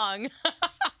song.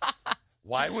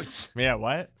 Why would... Yeah,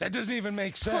 what? That doesn't even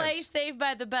make sense. Play Saved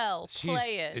by the Bell.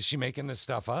 Play it. Is she making this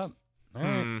stuff up? All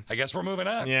right. I guess we're moving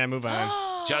on. Yeah, move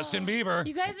on. Justin Bieber.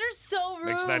 You guys are so rude.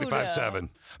 Mix 95.7.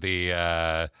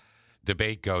 The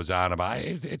debate goes on about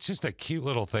it's just a cute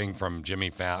little thing from Jimmy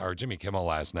Kimmel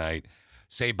last night.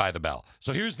 Saved by the Bell.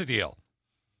 So here's the deal.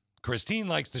 Christine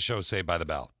likes the show Saved by the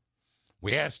Bell.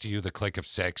 We asked you, the Click of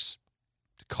Six,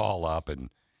 to call up and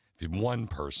if one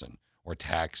person or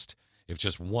text, if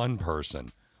just one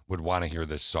person would want to hear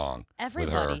this song with her.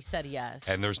 Everybody said yes.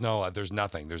 And there's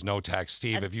nothing. There's no text.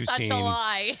 Steve, That's have you such seen? a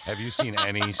lie. Have you seen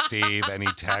any any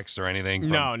text or anything?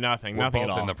 No, nothing. We're Nothing both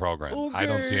at all. in the program. Okay. I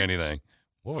don't see anything.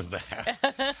 What was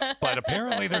that? But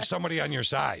apparently there's somebody on your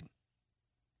side.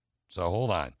 So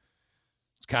hold on.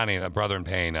 It's Connie, Brother in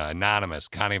Pain, Anonymous.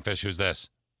 Connie and Fish, who's this?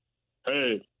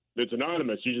 Hey, It's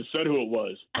anonymous. You just said who it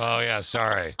was. Oh, yeah,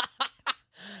 sorry.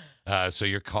 So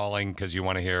you're calling because you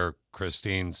want to hear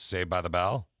Christine Saved by the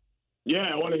Bell? Yeah,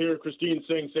 I want to hear Christine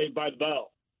sing Saved by the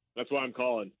Bell. That's why I'm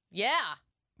calling. Yeah.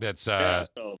 That's so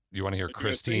you want to hear you gonna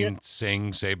Christine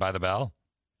sing Saved by the Bell?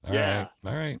 All Yeah. right.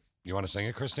 All right. You want to sing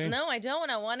it, Christine? No, I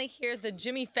don't. I want to hear the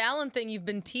Jimmy Fallon thing you've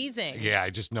been teasing. Yeah, I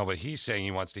just know, but he's saying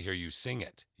he wants to hear you sing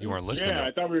it. You weren't listening. Yeah, to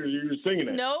I thought you were singing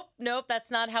it. Nope.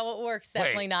 That's not how it works.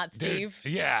 Definitely not, Dude, Steve.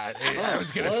 yeah, I was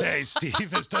going to say,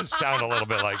 Steve, this does sound a little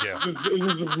bit like you.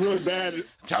 This is really bad. I'm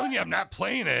telling you, I'm not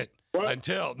playing it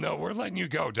until, no, we're letting you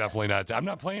go. Definitely not. I'm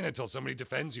not playing it until somebody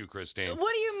defends you, Christine.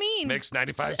 What do you mean? Mix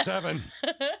 95.7.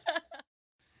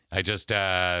 I just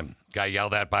got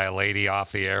yelled at by a lady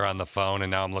off the air on the phone,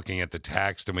 and now I'm looking at the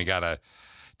text, and we got a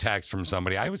text from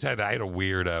somebody. I had a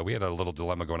weird, we had a little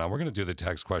dilemma going on. We're going to do the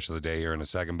text question of the day here in a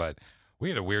second, but we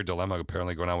had a weird dilemma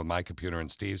apparently going on with my computer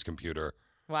and Steve's computer.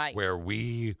 Why? Where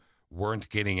we weren't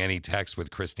getting any text with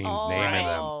Christine's name in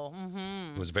them.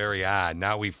 Mm-hmm. It was very odd.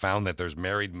 Now we found that there's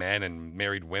married men and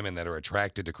married women that are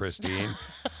attracted to Christine.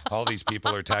 All these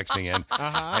people are texting in.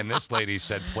 And this lady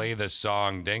said, play the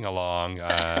song Ding Along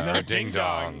or Ding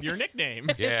Dong. Your nickname.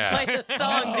 Yeah. Play the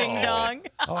song Ding Dong.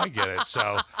 Oh, I get it.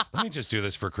 So let me just do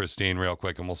this for Christine real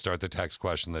quick, and we'll start the text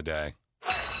question of the day.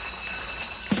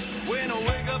 When I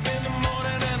wake up in the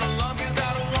morning and alarm goes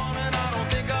out of warning, I don't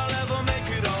think I'll ever make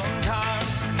it on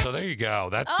time. So there you go.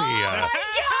 That's the. Oh my God!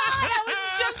 I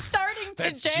was just starting to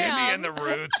That's jam. Jimmy and the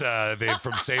Roots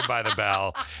from Saved by the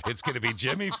Bell. It's going to be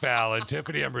Jimmy Fallon,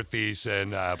 Tiffany Amber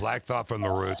Thiessen, Black Thought from the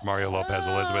Roots, Mario Lopez,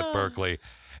 Elizabeth Berkley,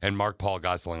 and Mark Paul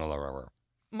Gosling.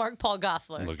 Mark Paul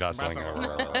Gosselaar.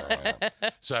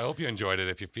 So I hope you enjoyed it.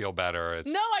 If you feel better,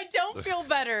 No, I don't feel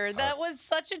better. That was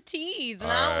such a tease, and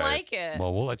I don't like it.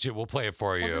 Well, we'll play it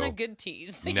for you. Wasn't a good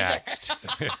tease. either. Next.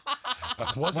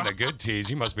 Wasn't a good tease.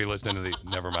 You must be listening to the.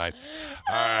 Never mind.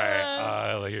 All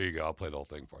right. Here you go. I'll play the whole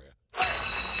thing for you.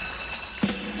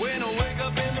 When I wake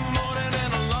up in the morning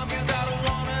and alarm goes out of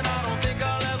warning, I don't think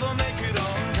I'll ever make it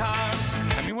on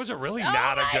time. I mean, was it really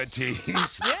not a good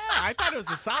tease? Yeah, I thought it was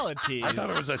a solid tease. I thought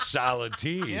it was a solid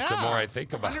tease. The more I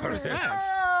think about it. 100%.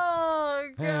 Oh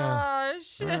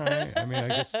gosh. All right. I mean, I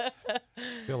guess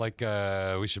feel like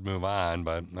we should move on,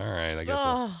 but all right. I guess.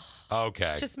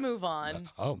 Okay. Just move on.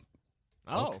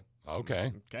 Okay.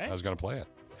 I was gonna play it.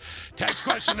 Text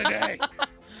question of the day.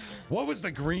 What was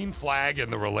the green flag in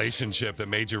the relationship that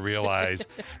made you realize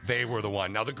they were the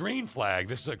one? Now, the green flag,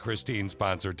 this is a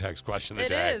Christine-sponsored text question of the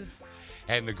day. It is.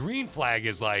 And the green flag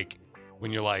is like,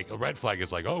 when you're like, a red flag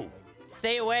is like, oh,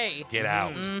 Stay away. get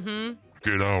out. Mm-hmm.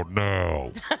 Get out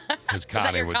now. As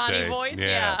Connie your would Connie say. voice?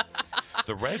 Yeah.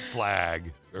 The red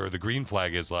flag, or the green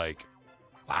flag is like,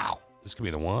 wow, this could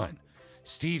be the one.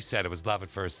 Steve said it was love at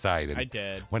first sight. And I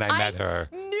did. When I met her.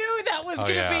 Knew that was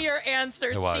going to be your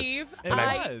answer, It was. Steve. When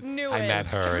I knew it. I met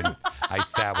her and I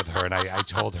sat with her and I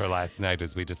told her last night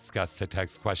as we discussed the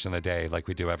text question of the day, like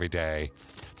we do every day.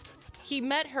 He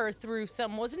met her through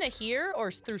wasn't it here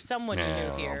or through someone you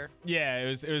knew here? Yeah,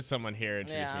 it was someone here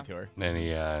introduced me to her. Then he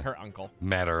her uncle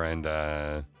met her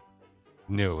and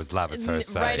knew it was love at first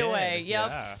sight. Right away, yep.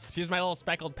 Yeah. She was my little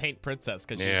speckled paint princess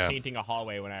because she was painting a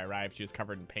hallway when I arrived. She was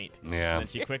covered in paint. Yeah. And then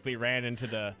she quickly ran into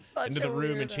the Such a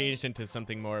room and weirdo. changed into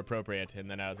something more appropriate. And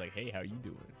then I was like, hey, how you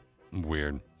doing?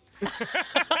 Weird.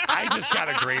 I just got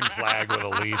a green flag with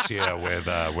Alicia with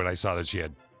when I saw that she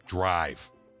had drive.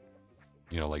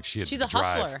 You know, like she had She's a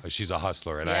drive. hustler. She's a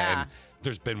hustler. And, Yeah. and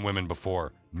there's been women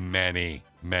before, many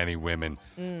women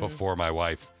before my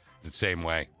wife the same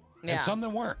way. Yeah. And some that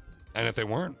weren't. And if they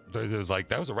weren't, it was like,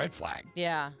 that was a red flag.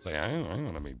 Yeah. It's like, I don't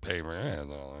want to be paid for that.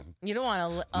 You don't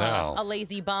want No. a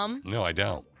lazy bum. No, I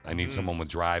don't. I need someone with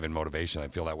drive and motivation. I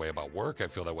feel that way about work. I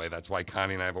feel that way. That's why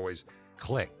Connie and I have always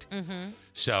clicked. Mm-hmm.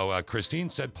 So Christine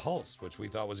said pulse, which we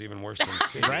thought was even worse than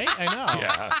Steve. Right? I know.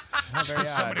 Yeah. How very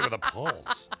Somebody odd. with a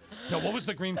pulse. No, what was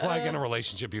the green flag in a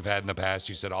relationship you've had in the past?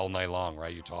 You said all night long,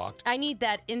 right? You talked? I need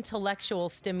that intellectual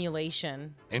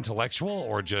stimulation. Intellectual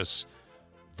or just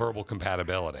verbal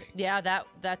compatibility? Yeah,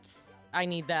 that's I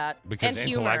need that. Because and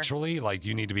humor. intellectually, like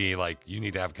you need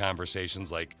to have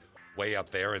conversations like way up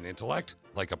there in intellect,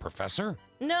 like a professor?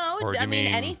 No, Or do I you mean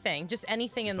mean- anything, just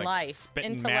anything in Like life.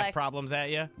 spitting math problems at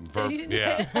you?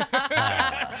 Yeah.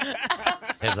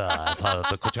 Is the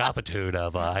quadrupitude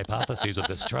of hypotheses of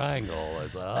this triangle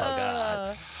is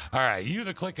God. All right, you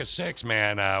the click of six,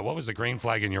 man. What was the green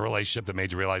flag in your relationship that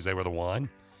made you realize they were the one?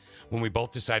 When we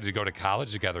both decided to go to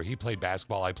college together, he played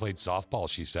basketball, I played softball,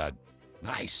 she said.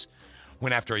 Nice.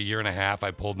 When after a year and a half,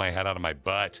 I pulled my head out of my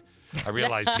butt, I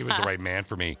realized he was the right man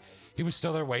for me. He was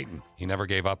still there waiting. He never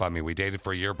gave up on me. We dated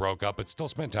for a year, broke up, but still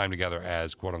spent time together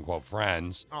as quote-unquote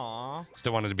friends. Aw.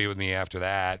 Still wanted to be with me after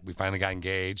that. We finally got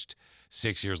engaged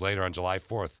 6 years later on July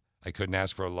 4th. I couldn't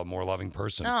ask for a more loving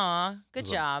person. Aw, good It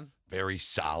was a job. Very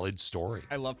solid story.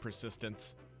 I love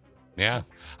persistence. Yeah.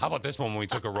 How about this one when we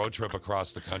took a road trip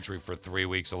across the country for 3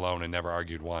 weeks alone and never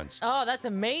argued once? Oh, that's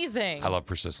amazing. I love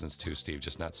persistence too, Steve,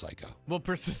 just not psycho. Well,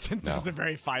 persistence No. is a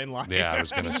very fine line. Yeah, I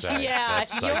was going to say. Yeah,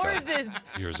 that's psycho.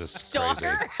 yours is crazy.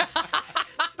 stalker.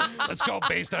 Let's go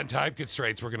based on time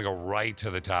constraints. We're going to go right to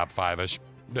the top five-ish.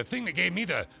 The thing that gave me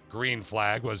the green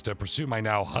flag was to pursue my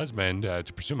now husband.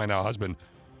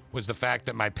 Was the fact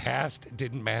that my past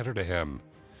didn't matter to him.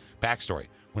 Backstory.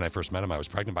 When I first met him, I was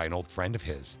pregnant by an old friend of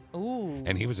his. Ooh.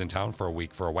 And he was in town for a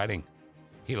week for a wedding.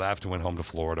 He left and went home to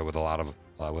Florida with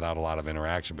without a lot of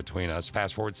interaction between us.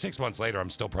 Fast forward 6 months later, I'm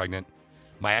still pregnant.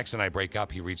 My ex and I break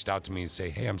up. He reached out to me and say,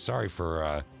 "Hey, I'm sorry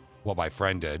for what my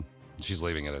friend did." She's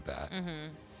leaving it at that. Mm-hmm.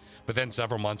 But then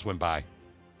several months went by.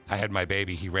 I had my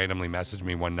baby. He randomly messaged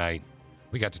me one night.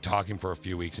 We got to talking for a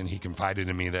few weeks, and he confided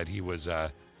in me that he was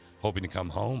hoping to come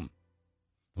home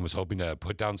and was hoping to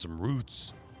put down some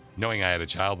roots. Knowing I had a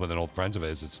child with an old friend of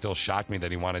his, it still shocked me that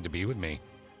he wanted to be with me.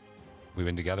 We've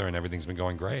been together, and everything's been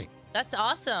going great. That's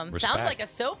awesome. Respect. Sounds like a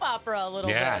soap opera a little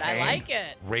bit. I and like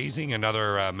it. Raising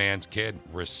another man's kid,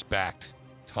 respect.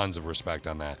 Tons of respect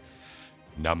on that.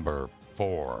 Number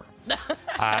 4.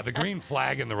 The green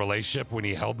flag in the relationship when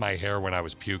he held my hair when I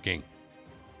was puking.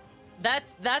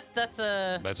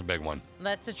 That's a big one.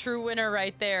 That's a true winner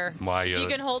right there. Why, If you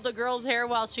can hold a girl's hair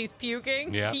while she's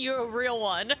puking, Yeah. you're a real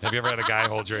one. Have you ever had a guy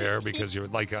hold your hair because you're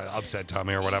like upset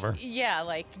tummy or whatever? Yeah,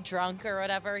 like drunk or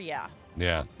whatever. Yeah.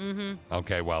 Yeah. Mm-hmm.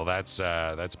 Okay, well, that's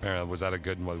apparently, was that a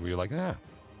good one? Were you like,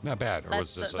 not bad? Or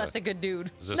was this That's a good dude.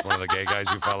 is this one of the gay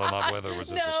guys you fell in love with, or was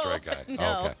this a straight guy?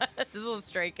 No, Okay. this is a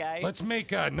straight guy. Let's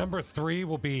make number 3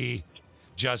 will be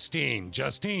Justine.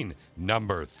 Justine,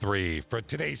 number 3 for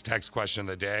today's text question of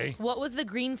the day. What was the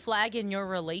green flag in your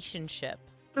relationship?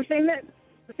 The thing that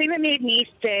made me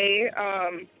stay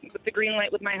with the green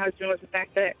light with my husband was the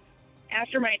fact that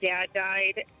after my dad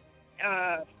died,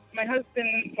 my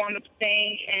husband wound up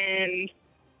staying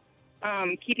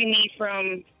and keeping me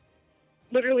from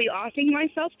literally offing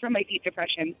myself from my deep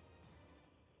depression.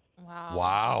 Wow.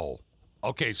 Wow.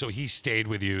 Okay, so he stayed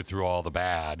with you through all the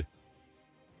bad.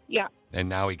 Yeah. And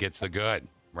now he gets the good,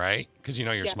 right? Because you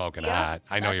know you're Yeah. smoking Yeah. hot.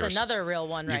 I know That's you're another real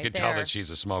one right You could there. tell that she's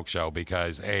a smoke show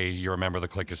because A, you're a member of the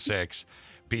Clique of 6.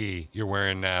 B, you're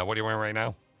wearing, what are you wearing right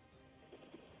now?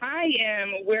 I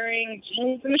am wearing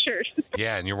jeans and a shirt.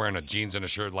 Yeah, and you're wearing a jeans and a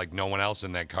shirt like no one else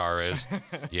in that car is.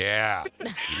 Yeah.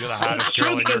 You're the hottest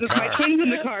girl in your Because my car. twins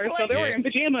in the car, so they're Yeah. wearing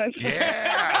pajamas.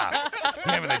 Yeah.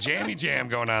 You're having the jammy jam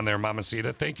going on there,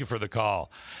 Mamacita. Thank you for the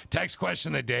call. Text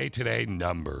question of the day today,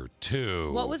 number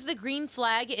 2. What was the green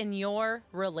flag in your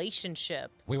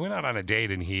relationship? We went out on a date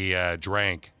and he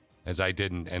drank as I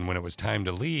didn't. And when it was time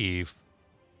to leave,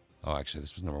 oh, actually,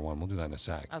 this was number 1. We'll do that in a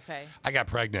sec. Okay. I got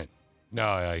pregnant.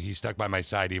 No, he stuck by my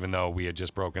side even though we had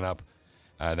just broken up.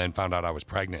 Then found out I was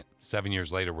pregnant. 7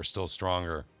 years later, we're still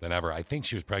stronger than ever. I think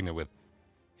she was pregnant with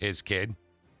his kid,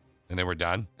 and they were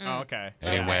done. Oh, okay.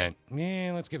 And he went,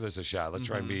 yeah, let's give this a shot. Let's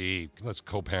try and let's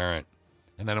co-parent.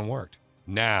 And then it worked.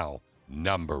 Now,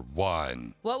 number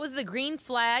 1. What was the green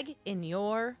flag in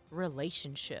your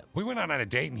relationship? We went out on a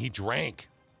date and he drank.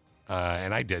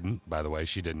 And I didn't, by the way.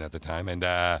 She didn't at the time. And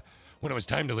when it was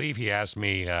time to leave, he asked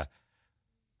me,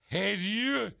 hey,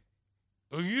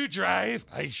 will you drive?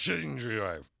 I shouldn't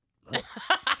drive.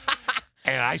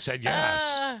 And I said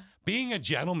yes. Being a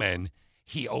gentleman,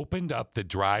 he opened up the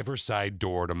driver's side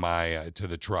door to my to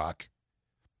the truck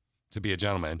to be a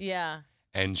gentleman. Yeah.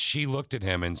 And she looked at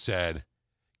him and said,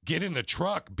 get in the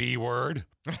truck, B-word.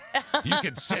 You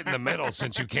can sit in the middle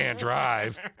since you can't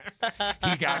drive.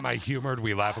 He got my humored.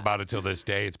 We laugh about it till this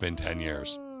day. It's been 10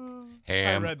 years.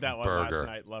 Ham I read that one burger. last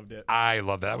night. Loved it. I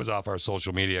love that. That was off our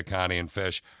social media, Connie and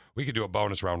Fish. We could do a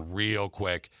bonus round real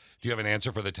quick. Do you have an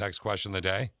answer for the text question of the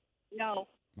day? No.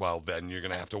 Well, then you're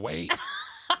going to have to wait.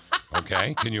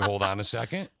 Okay. Can you hold on a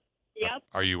second? Yep.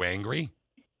 Are you angry?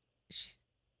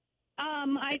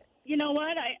 You know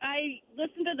what? I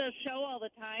listen to the show all the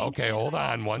time. Okay, hold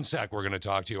on 1 sec. We're going to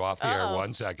talk to you off the air. Uh-oh.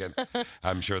 1 second.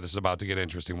 I'm sure this is about to get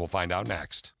interesting. We'll find out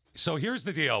next. So here's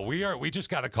the deal. We just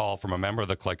got a call from a member of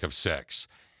the Clique of 6.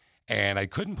 And I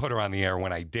couldn't put her on the air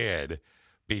when I did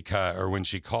when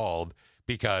she called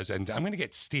because, and I'm going to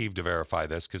get Steve to verify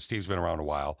this because Steve's been around a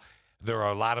while. There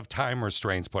are a lot of time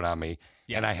restraints put on me,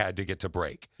 and I had to get to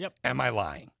break. Yep. Am I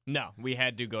lying? No, we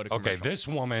had to go to Okay, commercial. this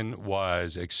woman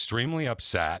was extremely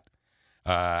upset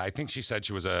I think she said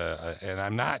she was and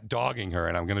I'm not dogging her,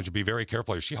 and I'm going to be very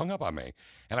careful here. She hung up on me,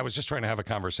 and I was just trying to have a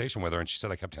conversation with her, and she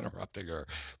said I kept interrupting her,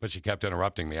 but she kept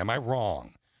interrupting me. Am I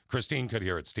wrong? Christine could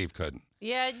hear it. Steve couldn't.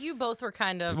 Yeah, you both were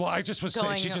kind of. Well, I just was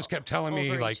saying, she just kept telling me,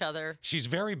 over like, each other. she's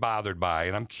very bothered by,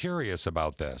 and I'm curious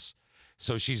about this.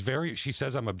 So she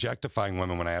says I'm objectifying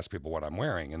women when I ask people what I'm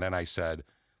wearing. And then I said,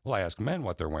 well, I ask men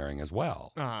what they're wearing as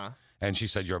well. Uh-huh. And she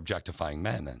said, you're objectifying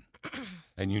men then.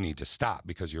 And you need to stop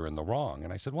because you're in the wrong.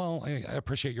 And I said, well, I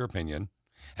appreciate your opinion.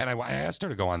 And I asked her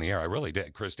to go on the air. I really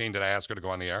did. Christine, did I ask her to go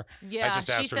on the air? Yeah, I just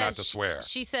asked her not to swear.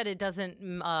 She said it doesn't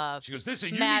She goes,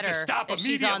 listen, you matter need to stop if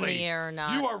immediately. she's on the air or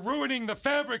not. You are ruining the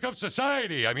fabric of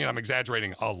society. I mean, I'm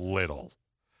exaggerating a little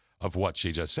of what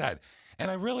she just said. And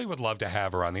I really would love to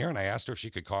have her on the air. And I asked her if she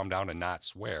could calm down and not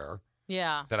swear.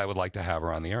 Yeah. That I would like to have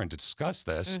her on the air and to discuss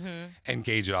this Mhm. and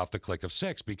gauge it off the click of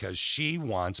 6 because she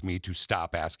wants me to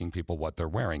stop asking people what they're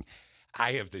wearing.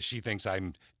 She thinks I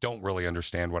don't really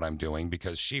understand what I'm doing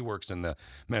because she works in the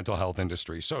mental health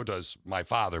industry. So does my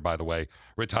father, by the way,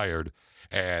 retired,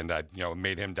 and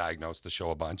made him diagnose the show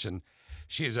a bunch. And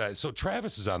she is so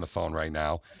Travis is on the phone right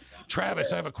now.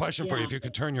 Travis, I have a question for you. If you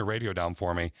could turn your radio down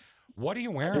for me, what are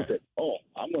you wearing? Oh,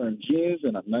 I'm wearing jeans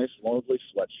and a nice, lovely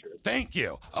sweatshirt. Thank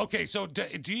you. Okay, so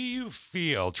do you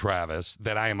feel, Travis,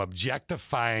 that I am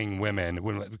objectifying women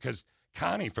because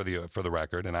Connie, for the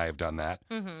record, and I have done that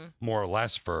more or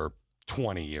less for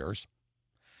 20 years.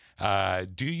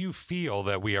 Do you feel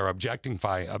that we are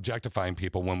objectifying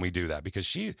people when we do that?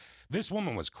 Because this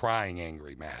woman was crying,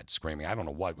 angry, mad, screaming. I don't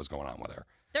know what was going on with her.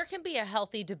 There can be a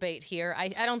healthy debate here. I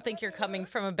don't think you're coming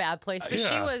from a bad place, but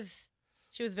Yeah.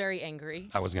 she was very angry.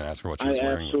 I was going to ask her what she was I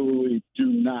wearing. absolutely do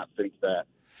not think that.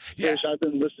 Yeah. Fish, I've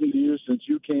been listening to you since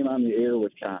you came on the air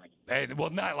with Connie. Well,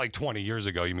 not like 20 years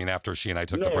ago. You mean after she and I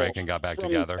took the break and got back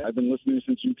together? I've been listening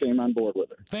since you came on board with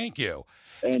her. Thank you.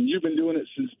 And you've been doing it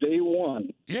since day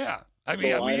one. Yeah. I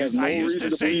mean, So I have no used reason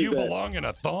to say believe you that. belong in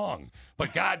a thong,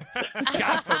 but God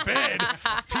forbid,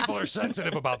 people are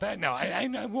sensitive about that now. I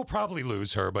know we'll probably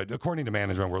lose her, but according to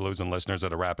management, we're losing listeners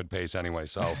at a rapid pace anyway.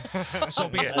 So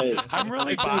be it. Hey, I'm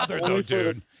really I think bothered only though, for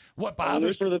the- dude. What Only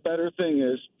bothers? for the better thing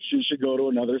is she should go to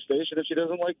another station if she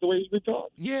doesn't like the way we talk.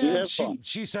 We Yeah, have fun.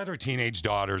 she said her teenage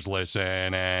daughters listen,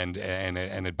 and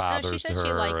it bothers No, she said her.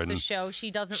 she likes and the show. She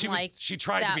doesn't she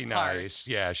tried to that be part. nice.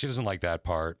 Yeah, she doesn't like that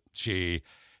part.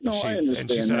 No, I understand.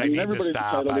 And she said, I mean, need to everybody's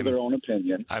stop. entitled to their own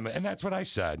opinion. And that's what I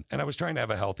said. And I was trying to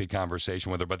have a healthy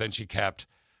conversation with her, but then she kept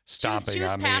stomping she was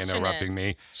on me and interrupting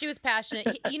me. She was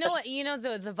passionate. You know what? You know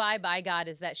the vibe I got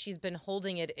is that she's been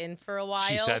holding it in for a while.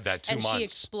 She said that 2 and months. she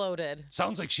exploded.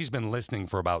 Sounds like she's been listening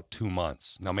for about 2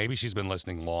 months. Now, maybe she's been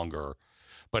listening longer,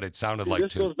 but it sounded like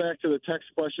this 2. goes back to the text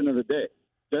question of the day.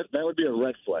 That would be a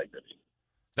red flag to me.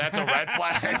 That's a red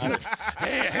flag.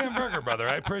 Hey, a hamburger, brother.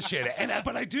 I appreciate it.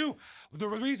 But I do. The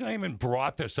reason I even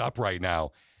brought this up right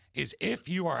now is if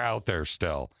you are out there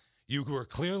still, you were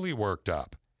clearly worked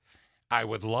up. I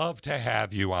would love to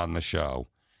have you on the show,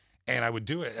 and I would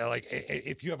do it. Like,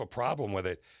 if you have a problem with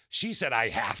it, she said, I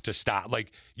have to stop.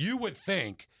 Like, you would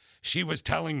think she was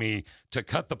telling me to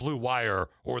cut the blue wire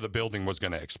or the building was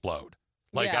going to explode.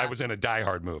 Like Yeah. I was in a Die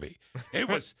Hard movie.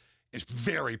 It's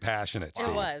very passionate, Steve.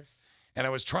 It was. And I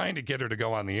was trying to get her to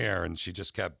go on the air, and she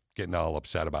just kept getting all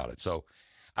upset about it. So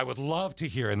I would love to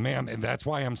hear, and ma'am, and that's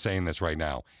why I'm saying this right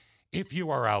now. If you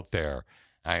are out there,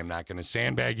 I am not going to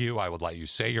sandbag you. I would let you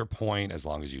say your point as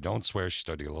long as you don't swear. She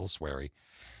started to get a little sweary.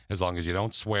 As long as you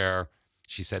don't swear.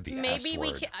 She said the S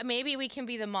word. Maybe we can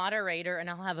be the moderator, and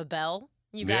I'll have a bell.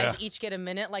 You Yeah. guys each get a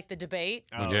minute, like the debate.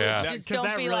 Oh, Yeah. Just 'cause don't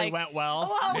that be really like, went well.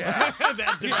 "Oh,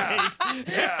 that debate.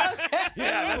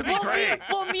 Yeah, that'll be great.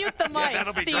 We'll mute the mic.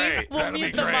 That'll be Steve. great. We'll That'll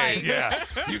mute be the great. mic. Yeah,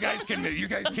 you guys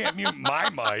can't mute my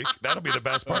mic. That'll be the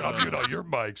best part. I'll mute all your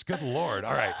mics. Good Lord.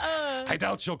 All right. I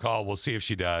doubt she'll call. We'll see if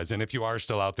she does. And if you are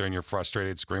still out there and you're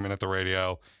frustrated, screaming at the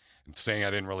radio, saying I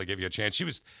didn't really give you a chance,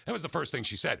 that was the first thing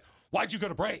she said. Why'd you go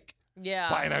to break?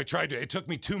 Yeah. Why? And I tried to. It took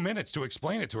me 2 minutes to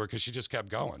explain it to her because she just kept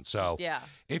going. So Yeah.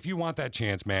 if you want that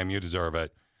chance, ma'am, you deserve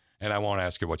it. And I won't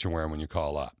ask you what you're wearing when you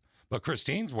call up. But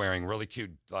Christine's wearing really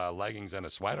cute leggings and a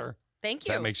sweater. Thank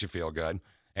you. That makes you feel good.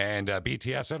 And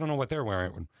BTS, I don't know what they're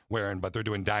wearing, but they're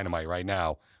doing Dynamite right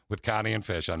now with Connie and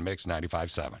Fish on Mix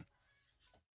 95.7.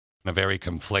 A very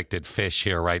conflicted Fish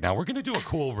here right now. We're going to do a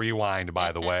cool rewind,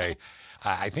 by the way.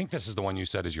 I think this is the one you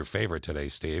said is your favorite today,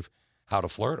 Steve. How to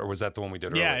Flirt, or was that the one we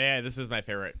did earlier? Yeah, this is my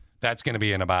favorite. That's going to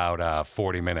be in about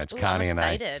 40 minutes. Ooh, Connie I'm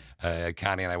and excited.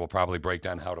 Connie and I will probably break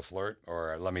down How to Flirt,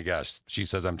 or let me guess, she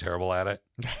says I'm terrible at it.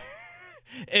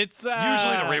 It's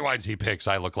Usually the rewinds he picks,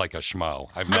 I look like a schmo.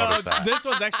 I've noticed that. This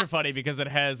one's extra funny because it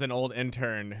has an old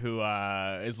intern who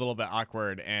is a little bit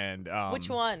awkward and. Which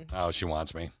one? Oh, she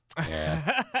wants me.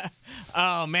 Yeah.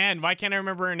 Oh man, why can't I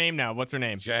remember her name now? What's her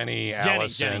name? Jenny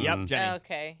Allison. Jenny. Yep, Jenny.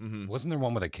 Okay. Wasn't there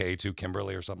one with a K too,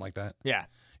 Kimberly or something like that? Yeah.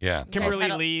 Yeah.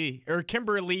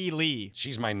 Kimberly Lee.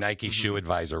 She's my Nike shoe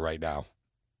advisor right now.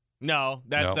 No,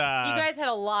 that's You guys had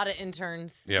a lot of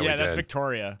interns. Yeah, we that's did.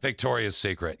 Victoria. Victoria's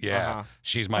Secret. Yeah.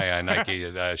 She's my Nike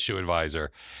shoe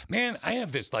advisor. Man, I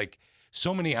have this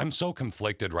so many. I'm so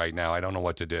conflicted right now. I don't know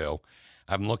what to do.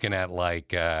 I'm looking at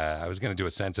I was going to do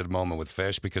a sensitive moment with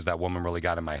Fish because that woman really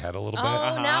got in my head a little bit.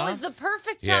 Oh, now is the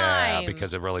perfect time. Yeah,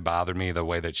 because it really bothered me the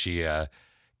way that she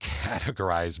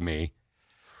categorized me.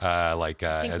 I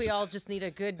think we all just need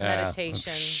a good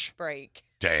meditation break.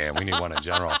 Damn, we need one in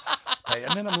general.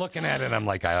 And then I'm looking at it, and I'm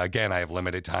like, I have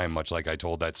limited time, much like I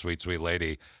told that sweet, sweet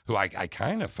lady who I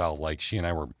kind of felt like she and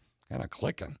I were kind of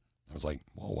clicking. I was like,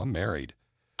 whoa, I'm married.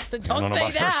 Don't I don't know say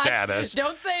about that. her status.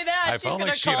 Don't say that. I She's felt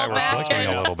gonna like she and I call were back clicking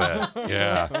and- a little bit.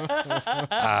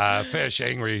 Yeah. Fish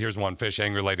angry. Here's one. Fish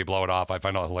angry lady, blow it off. I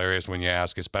find it hilarious when you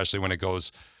ask, especially when it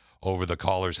goes over the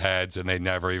callers' heads and they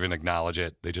never even acknowledge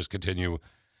it. They just continue.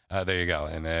 There you go.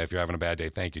 And if you're having a bad day,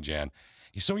 thank you, Jan.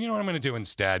 So you know what I'm going to do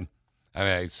instead? I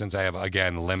mean, since I have,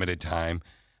 again, limited time,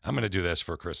 I'm going to do this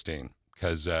for Christine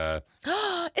because...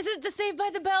 Is it the Saved by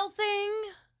the Bell thing?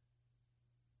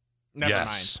 Never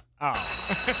yes. mind. Oh.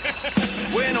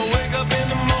 When I wake up in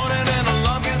the morning and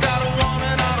alarm goes out of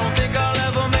warning, I don't think I'll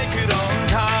ever make it on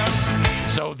time.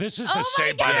 So this is the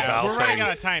Saved by the Bell We're running thing.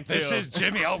 out of time, too. This is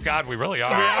Jimmy. Oh, God, we really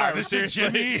are. We are, This seriously.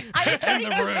 is Jimmy I was and starting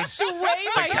the to Roots. sway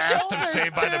my The cast of shoulders,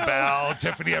 Saved by the too. Bell,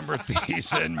 Tiffany Amber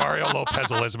Thiessen, Mario Lopez,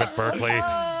 Elizabeth Berkley,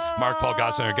 Mark Paul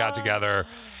Gosselaar got together,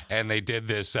 and they did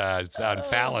this on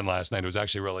Fallon last night. It was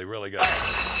actually really, really good.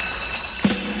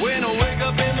 When I wake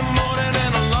up in the morning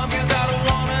and alarm goes out of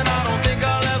warning, I don't think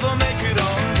I'll ever make it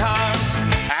on time.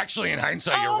 Actually, in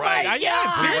hindsight, you're right.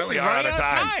 Yeah, We really are out of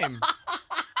time.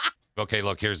 Okay,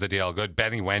 look, here's the deal. Good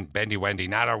Bendy Wendy,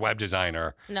 not our web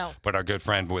designer, No. but our good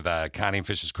friend with Connie and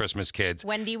Fish's Christmas Kids.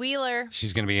 Wendy Wheeler.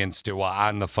 She's going to be on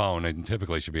the phone, and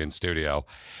typically she'll be in studio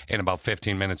in about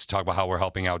 15 minutes to talk about how we're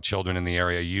helping out children in the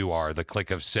area you are, the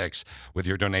Click of Six, with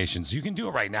your donations. You can do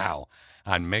it right now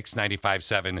on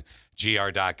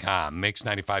Mix957GR.com,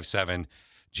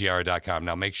 Mix957GR.com.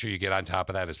 Now, make sure you get on top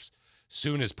of that as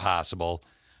soon as possible,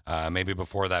 maybe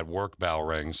before that work bell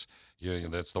rings.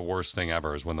 That's the worst thing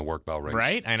ever is when the work bell rings.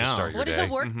 Right? I to know. start your What does day.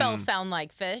 a work bell sound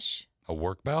like, Fish? A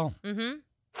work bell? Mm-hmm.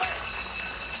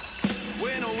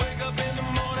 When I wake up in the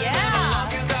morning Yeah. and alarm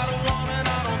goes out of warning,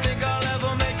 I don't think I'll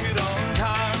ever make it on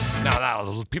time.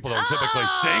 Now, people don't typically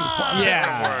sing while they're at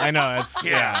Yeah, work. I know. It's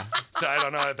yeah. So I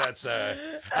don't know if that's.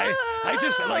 I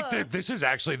just like this is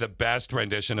actually the best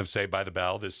rendition of "Saved by the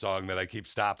Bell." This song that I keep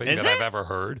stopping Is that I've it? ever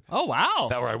heard. Oh wow.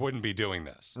 That where I wouldn't be doing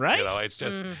this. Right? You know, it's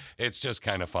just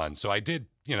kind of fun. So I did.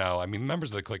 I mean,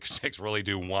 members of the Click Six really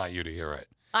do want you to hear it.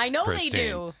 I know Christine. they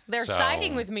do. They're So,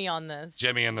 siding with me on this.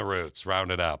 Jimmy and the Roots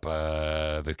rounded up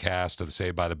the cast of the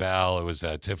Saved by the Bell. It was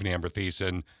Tiffany Amber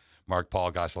Thiessen, Mark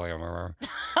Paul Gosselaar,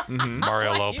 Mario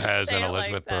Why you Lopez, say and it like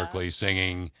Elizabeth that? Berkley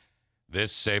singing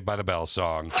this Saved by the Bell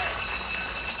song.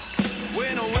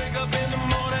 When I wake up in the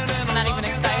morning and I'm not alarm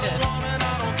even goes out of excited. warning,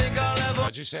 I don't think I'll ever.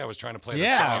 What'd you say? I was trying to play the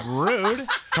Yeah, song. rude.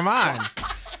 Come on.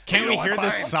 Can't You know we what, hear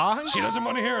this fine. song? She doesn't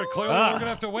want to hear it. Clearly, Ugh. we're going to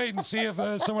have to wait and see if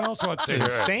someone else wants to hear it.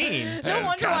 Insane. No And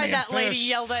wonder why Connie and that lady Fish.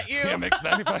 yelled at you. Yeah, Mix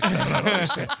 95. I don't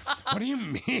understand. What do you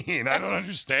mean? I don't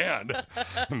understand.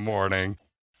 Morning.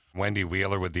 Wendy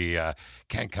Wheeler with the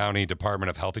Kent County Department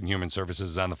of Health and Human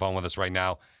Services is on the phone with us right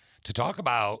now to talk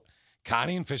about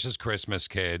Connie and Fish's Christmas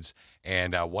Kids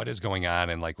and what is going on.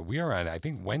 And we are on, I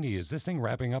think, Wendy, is this thing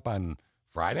wrapping up on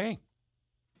Friday?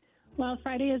 Well,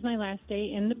 Friday is my last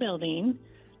day in the building,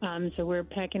 so we're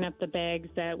packing up the bags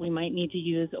that we might need to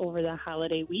use over the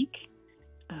holiday week.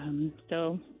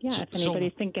 If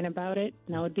anybody's thinking about it,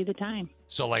 now would be the time.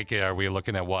 So, are we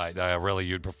looking at what? Really,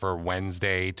 you'd prefer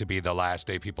Wednesday to be the last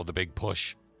day, people, the big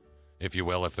push, if you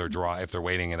will, if they're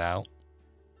waiting it out?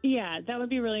 Yeah, that would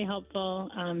be really helpful.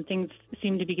 Things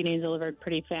seem to be getting delivered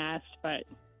pretty fast, but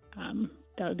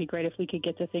that would be great if we could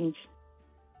get the things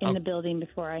in the building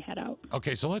before I head out.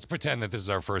 Okay, so let's pretend that this is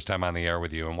our first time on the air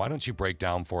with you, and why don't you break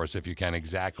down for us, if you can,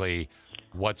 exactly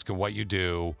what you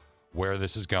do, where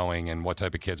this is going, and what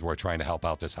type of kids we're trying to help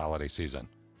out this holiday season.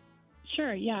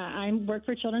 Sure, yeah. I work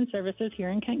for Children's Services here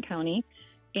in Kent County,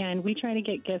 and we try to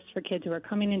get gifts for kids who are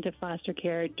coming into foster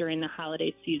care during the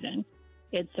holiday season.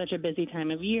 It's such a busy time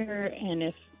of year, and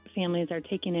if families are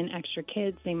taking in extra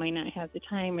kids, they might not have the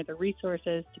time or the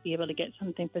resources to be able to get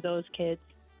something for those kids.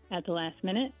 at the last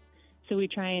minute. So we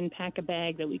try and pack a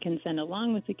bag that we can send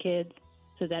along with the kids,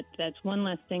 so that's one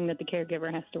less thing that the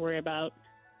caregiver has to worry about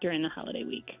during the holiday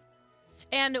week.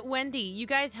 And Wendy, you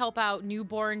guys help out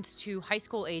newborns to high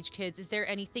school age kids. Is there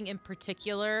anything in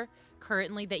particular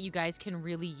currently that you guys can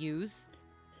really use?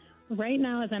 Right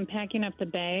now, as I'm packing up the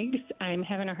bags, I'm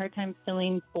having a hard time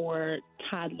filling for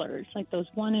toddlers, like those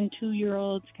 1 and 2 year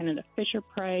olds, kind of the Fisher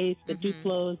Price, the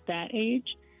Duplos, that age.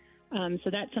 So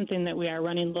that's something that we are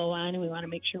running low on, and we want to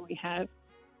make sure we have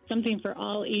something for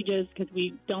all ages because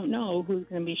we don't know who's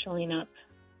going to be showing up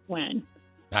when.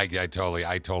 I totally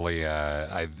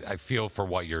feel for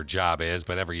what your job is,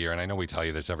 but every year, and I know we tell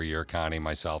you this every year, Connie,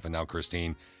 myself, and now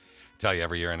Christine tell you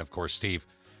every year, and of course Steve,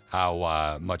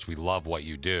 how much we love what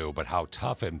you do, but how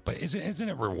tough but isn't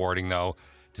it rewarding though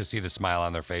to see the smile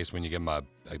on their face when you give them a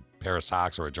pair of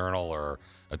socks or a journal or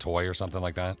a toy or something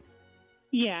like that?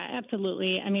 Yeah,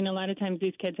 absolutely. I mean, a lot of times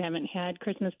these kids haven't had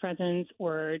Christmas presents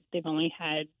or they've only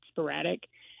had sporadic,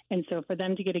 and so for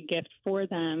them to get a gift for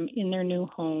them in their new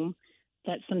home,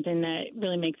 that's something that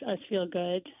really makes us feel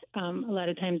good. A lot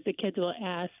of times the kids will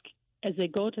ask as they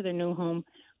go to their new home,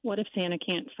 what if Santa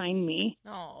can't find me?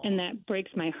 Oh. And that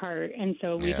breaks my heart. And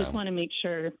so we just want to make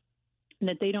sure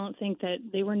that they don't think that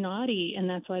they were naughty and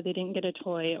that's why they didn't get a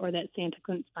toy or that Santa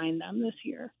couldn't find them this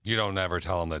year. You don't ever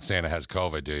tell them that Santa has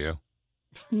COVID, do you?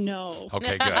 No.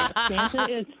 Okay, good.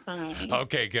 Santa is fine.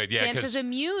 Okay, good. Yeah, Santa's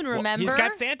immune, remember? He's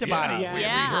got Santa bodies. We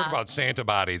heard about Santa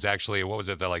bodies. Actually, what was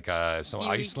it? Like some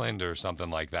Iceland or something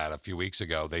like that a few weeks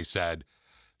ago. They said,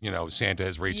 Santa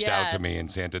has reached out to me,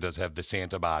 and Santa does have the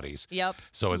Santa bodies. Yep.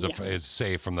 So is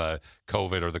safe from the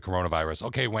COVID or the coronavirus.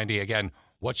 Okay, Wendy, again,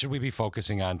 what should we be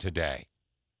focusing on today?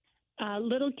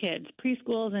 Little kids,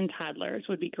 preschools and toddlers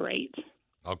would be great.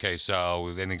 Okay, so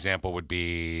an example would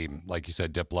be, like you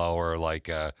said, Diplo or like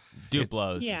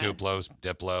Duplos. Yeah. Diplo's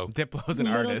an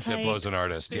artist. Diplo's an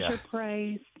artist, yeah. Fisher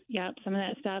Price, yep, some of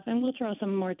that stuff. And we'll throw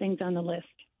some more things on the list.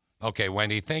 Okay,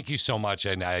 Wendy, thank you so much,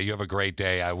 and you have a great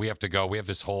day. We have to go. We have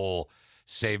this whole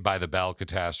Saved by the Bell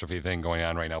catastrophe thing going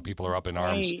on right now. People are up in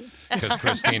arms because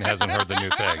Christine hasn't heard the new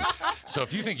thing. So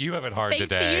if you think you have it hard Thanks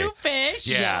today. to you, Fish.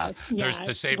 Yeah. Yes, There's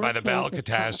the Saved by the Bell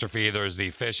catastrophe. There's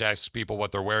the Fish asks people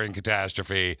what they're wearing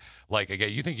catastrophe. Like,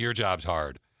 again, you think your job's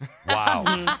hard. Wow.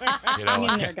 Hang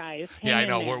in there, guys. Yeah, I Hang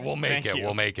know. in there. We'll make it.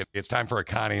 We'll make it. It's time for a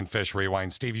Connie and Fish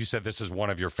rewind. Steve, you said this is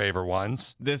one of your favorite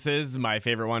ones. This is my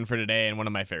favorite one for today and one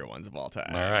of my favorite ones of all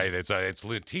time. All right. It's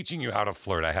teaching you how to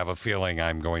flirt. I have a feeling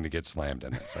I'm going to get slammed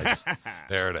in this.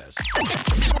 There it is.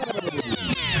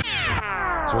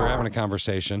 So we're having a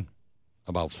conversation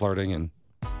about flirting and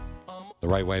the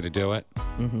right way to do it.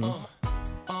 Mm-hmm.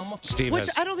 Steve Which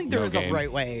has I don't think there no is game. a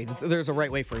right way. There's a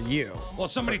right way for you. Well,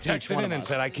 somebody texted in and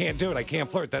said, I can't do it. I can't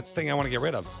flirt. That's the thing I want to get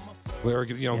rid of. We're,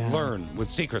 learn with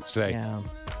secrets today. Yeah.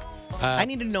 I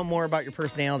need to know more about your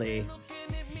personality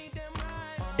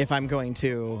if I'm going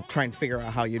to try and figure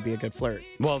out how you'd be a good flirt.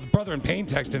 Well, the brother in pain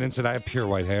texted and said, I have pure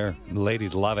white hair. The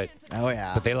ladies love it. Oh,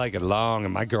 yeah. But they like it long,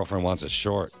 and my girlfriend wants it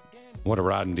short. What a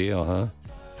rotten deal, huh?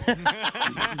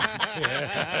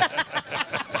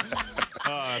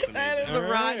 That is a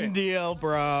rotten deal,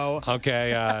 bro.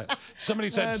 Okay. Somebody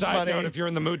said, That's side funny. note, if you're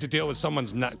in the mood to deal with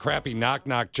someone's crappy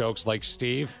knock-knock jokes like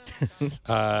Steve,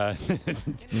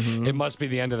 it must be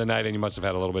the end of the night and you must have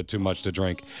had a little bit too much to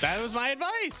drink. That was my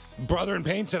advice. Brother in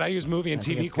Pain said, I use movie and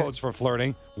TV quotes for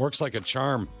flirting. Works like a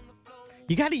charm.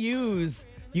 You got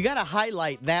to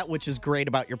highlight that which is great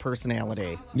about your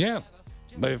personality. Yeah.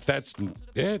 But if that's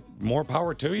it, more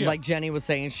power to you. Like Jenny was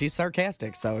saying, she's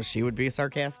sarcastic, so she would be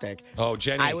sarcastic. Oh,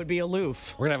 Jenny. I would be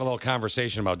aloof. We're going to have a little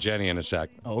conversation about Jenny in a sec.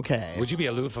 Okay. Would you be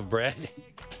aloof of bread?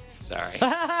 Sorry.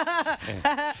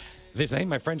 My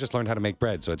friend just learned how to make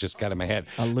bread, so it just got in my head.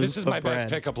 This is my best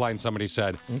pickup line, somebody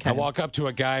said. Okay. I walk up to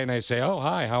a guy and I say, oh,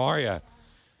 hi, how are you?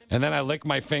 And then I lick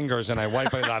my fingers and I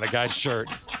wipe it on a guy's shirt.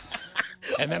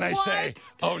 And then I say,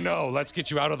 oh, no, let's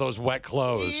get you out of those wet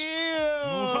clothes.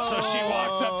 So she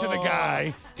walks up to the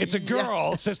guy. It's a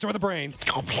girl, sister with a brain.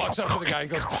 Walks up to the guy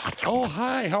and goes, oh,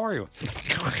 hi, how are you?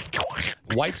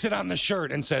 Wipes it on the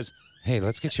shirt and says, hey,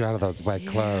 let's get you out of those wet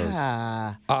clothes.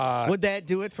 Yeah. Would that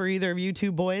do it for either of you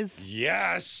two boys?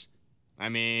 Yes. I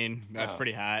mean, that's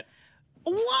pretty hot.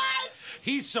 What?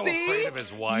 He's so See? afraid of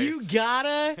his wife. You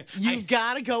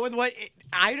gotta go with what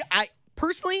I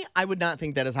personally, I would not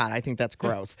think that is hot. I think that's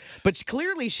gross. But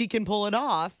clearly she can pull it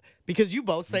off because you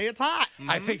both say it's hot.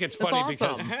 I think it's That's funny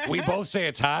awesome. because we both say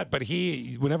it's hot, but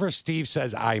whenever Steve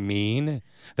says I mean,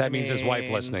 that means his wife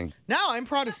listening. No, I'm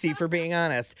proud of Steve for being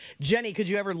honest. Jenny, could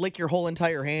you ever lick your whole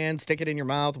entire hand, stick it in your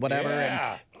mouth, whatever,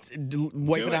 and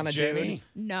wipe it on a Jenny.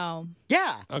 dude? No.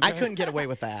 Yeah, Okay. I couldn't get away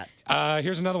with that.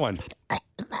 Here's another one.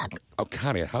 Oh,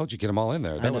 Connie, how'd you get them all in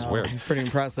there? That was weird. It's pretty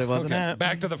impressive, wasn't Okay, it?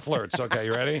 back to the flirts. Okay,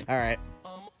 you ready? All right.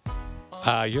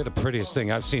 You're the prettiest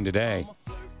thing I've seen today.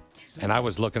 And I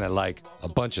was looking at like a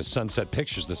bunch of sunset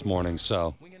pictures this morning,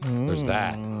 so there's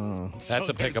that. That's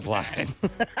a pickup line.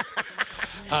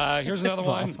 Here's another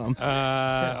one.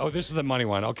 Awesome. This is the money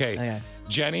one. Okay.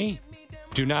 Jenny,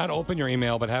 do not open your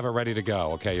email, but have it ready to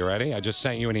go. Okay, you ready? I just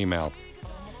sent you an email.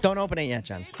 Don't open it yet,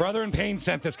 Jen. Brother in Pain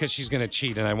sent this because she's going to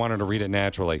cheat, and I want her to read it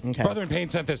naturally. Okay. Brother in Pain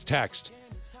sent this text.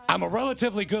 I'm a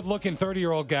relatively good-looking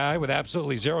 30-year-old guy with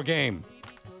absolutely zero game.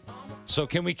 So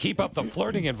can we keep up the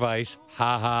flirting advice?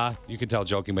 Ha ha. You can tell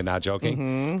joking, but not joking.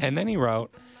 Mm-hmm. And then he wrote,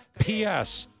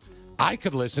 P.S. I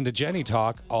could listen to Jenny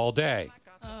talk all day.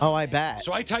 Oh, I bet.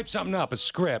 So I typed something up, a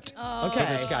script for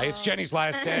this guy. It's Jenny's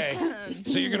last day.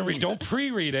 So you're going to read. Don't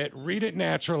pre-read it. Read it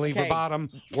naturally, Okay.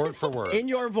 verbatim, word for word. In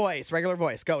your voice, regular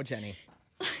voice. Go, Jenny.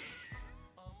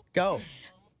 Go.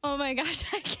 Oh my gosh,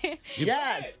 I can't.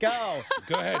 Yes, go.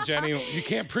 Go ahead, Jenny. You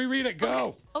can't pre-read it.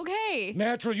 Go. Okay.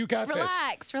 Natural, you got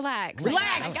Relax. Relax,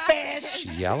 I got fish. this.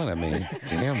 this. Yelling at me.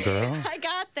 Damn, girl. I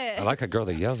got this. I like a girl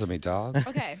that yells at me, dog.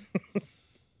 Okay.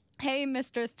 Hey,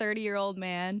 Mr. 30-year-old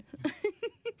man.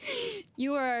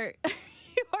 you are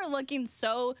looking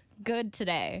so good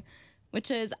today,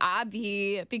 which is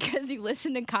obvious because you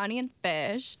listen to Connie and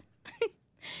Fish.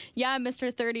 Yeah,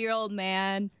 Mr. 30-year-old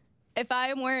man. If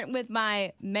I weren't with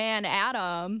my man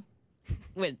Adam,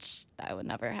 which that would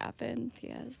never happen,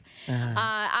 yes,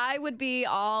 I would be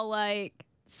all like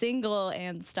single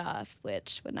and stuff,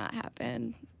 which would not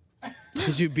happen.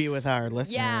 Could you be with our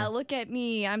listener? Yeah, look at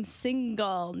me. I'm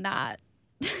single, not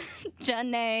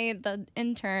Jenny, the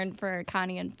intern for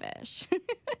Connie and Fish.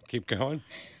 Keep going.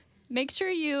 Make sure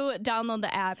you download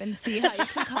the app and see how you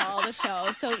can call the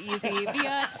show so easy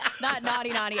via that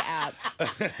naughty app.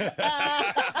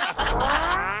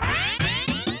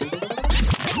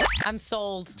 I'm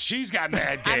sold. She's got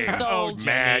mad game. I'm sold.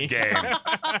 Mad game.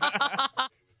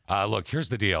 Look, here's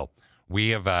the deal. We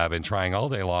have been trying all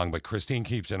day long, but Christine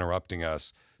keeps interrupting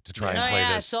us to try and play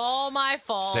this It's all my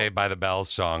fault. Saved by the Bell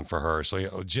song for her.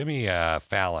 So Jimmy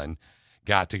Fallon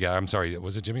got together. I'm sorry,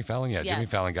 was it Jimmy Fallon? Yeah, Yes. Jimmy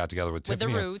Fallon got together with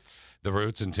Tiffany. the Roots. The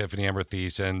Roots and Tiffany Amber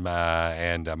Thiessen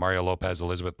and Mario Lopez,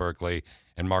 Elizabeth Berkley,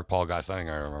 and Mark Paul Gosselaar.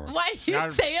 I remember. Why do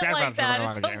you say it like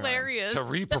that? It's hilarious. To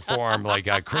re-perform like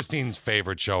Christine's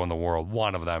favorite show in the world.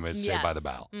 One of them is Saved by the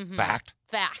Bell. Mhm. Fact.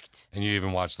 Fact. And you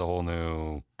even watched the whole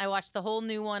new. I watched the whole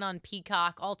new one on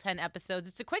Peacock, all 10 episodes.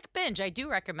 It's a quick binge. I do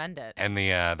recommend it. And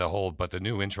the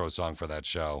new intro song for that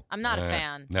show. I'm not a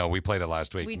fan. No, we played it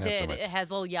last week. We Not so did. much. It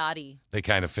has Lil Yachty. They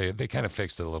kind of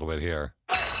fixed it a little bit here.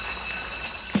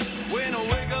 When I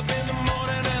wake up in the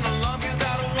morning and alarm gets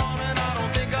out of warning, I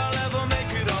don't think I'll ever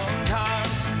make it on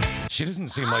time. She doesn't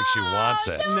seem like she wants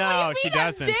it. No, she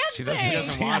doesn't. She doesn't, She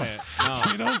doesn't want it. No.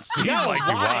 You don't seem You like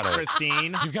you want it,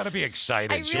 Christine. You've got to be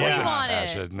excited. I She really wasn't want it.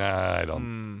 passionate. Nah, I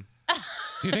don't.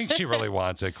 Do you think she really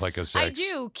wants it? Click of 6. I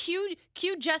do. Cue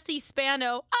Jesse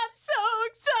Spano. I'm so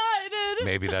excited.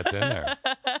 Maybe that's in there.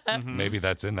 Maybe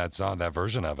that's in that song, that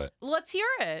version of it. Let's hear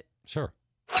it. Sure.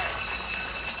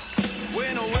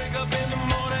 When I wake up in the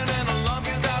morning and alarm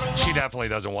gets out of She definitely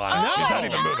doesn't want it. Oh, She's not my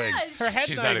even moving. Her head's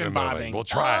She's not not even even moving. bobbing. We'll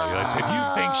try. If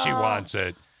you think she wants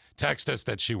it, text us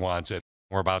that she wants it.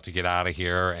 We're about to get out of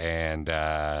here. And,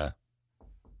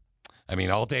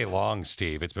 all day long,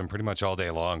 Steve, it's been pretty much all day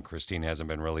long. Christine hasn't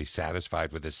been really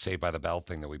satisfied with this Saved by the Bell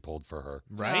thing that we pulled for her.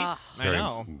 Right? I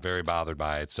know. Very bothered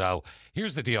by it. So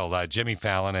here's the deal. Jimmy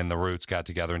Fallon and the Roots got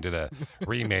together and did a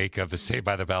remake of the Saved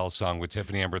by the Bell song with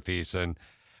Tiffany Amber Thiessen,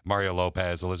 Mario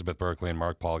Lopez, Elizabeth Berkley, and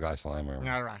Mark Paul Gosselaar.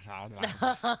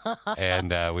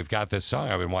 And we've got this song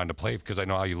I've been wanting to play because I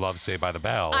know how you love Saved by the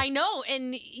Bell. I know,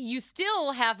 and you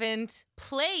still haven't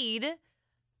played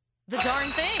the darn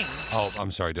thing. Oh,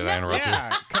 I'm sorry. Did I interrupt you?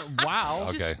 Wow.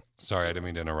 Okay. Sorry, I didn't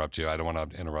mean to interrupt you. I don't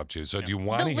want to interrupt you. So do you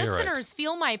want The to hear it? listeners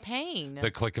feel my pain.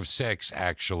 The Click of 6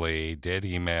 actually did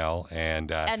email and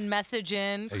message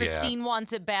in. yeah. Christine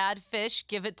wants it bad. Fish,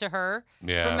 give it to her.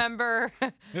 Yeah. Remember?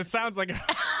 It sounds like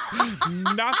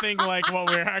nothing like what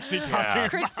we're actually talking about.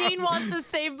 Christine wants the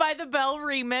Saved by the Bell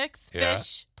remix. Yeah.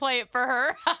 Fish, play it for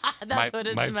her. That's what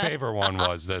it's my meant. favorite one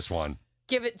was this one.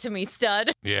 Give it to me,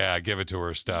 stud. Yeah, give it to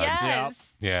her, stud.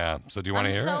 Yes. Yeah. So do you want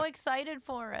to hear I'm so it? excited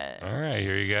for it. All right,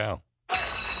 here you go.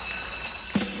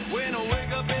 When I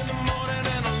wake up in the morning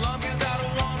and alarm gets out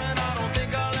of warning, I don't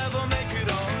think I'll ever make it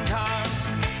on time.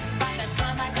 By the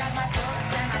time I got my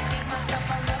books and I give myself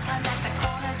a look, I'm at the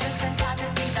corner just in time to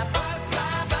see the bus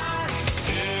fly by.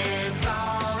 It's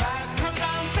alright, 'cause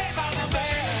I'm saved by the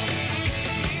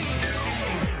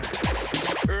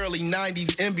bell. Early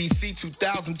 90s, NBC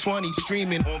 2020,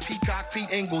 streaming on Peacock. Pete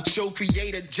Engel, show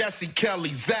creator Jesse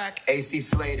Kelly, Zach. AC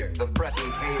Slater, the breathy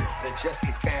hater, the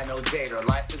Jesse Spano Jader.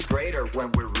 Life is greater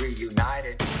when we're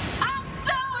reunited. I'm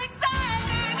so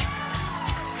excited.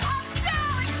 I'm so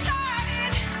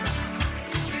excited.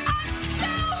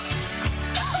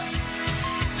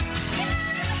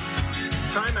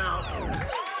 Time out.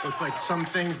 Looks like some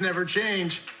things never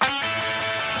change. It's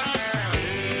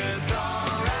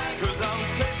alright, 'cause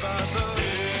I'm saved by the.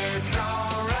 It's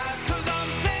alright, 'cause I'm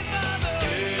saved by the.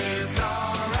 It's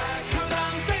alright, 'cause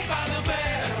I'm saved by the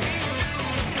bell.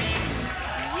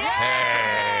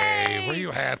 Hey, were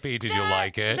you happy? Did you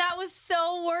like it? That was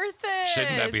so worth it.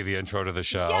 Shouldn't that be the intro to the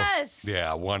show? Yes.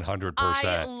 Yeah, I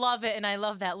 100%. love it, and I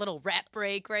love that little rap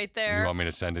break right there. You want me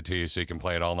to send it to you so you can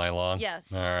play it all night long? Yes.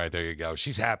 All right, there you go.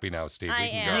 She's happy now, Steve. I We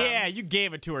can am. go. Yeah, you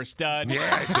gave it to her, stud.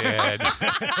 Yeah, I did.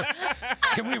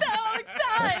 Can we? So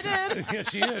excited. Yeah,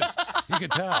 she is. You can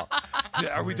tell.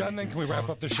 Yeah, are we done then? Can we wrap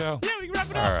up the show? Yeah, we can wrap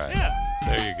it up. All right. Yeah.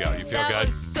 There you go. You feel That good?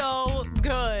 was so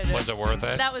good. Was it worth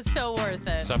it? That was so worth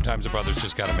it. Sometimes the brothers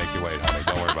just got to make you wait, honey.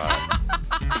 Don't worry about it.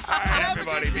 All right,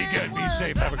 everybody, be good, be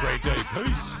safe, have a great day.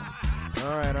 Peace.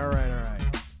 All right.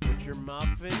 Put your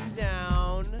muffin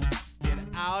down, get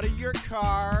out of your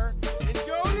car, and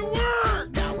go to work.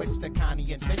 Now it's the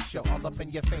Connie and Fish show, all up in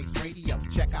your face radio.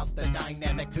 Check out the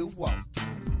dynamic duo.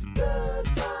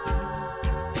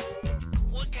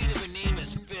 What kind of a name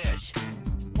is Fish?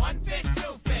 One fish,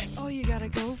 two fish. Oh, you gotta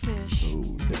go fish.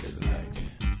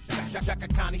 Shaka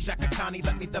Connie,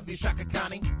 let me love you, Shaka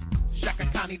Connie. Shaka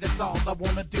Connie, that's all I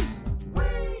wanna do.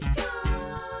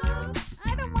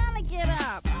 I don't wanna get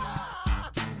up.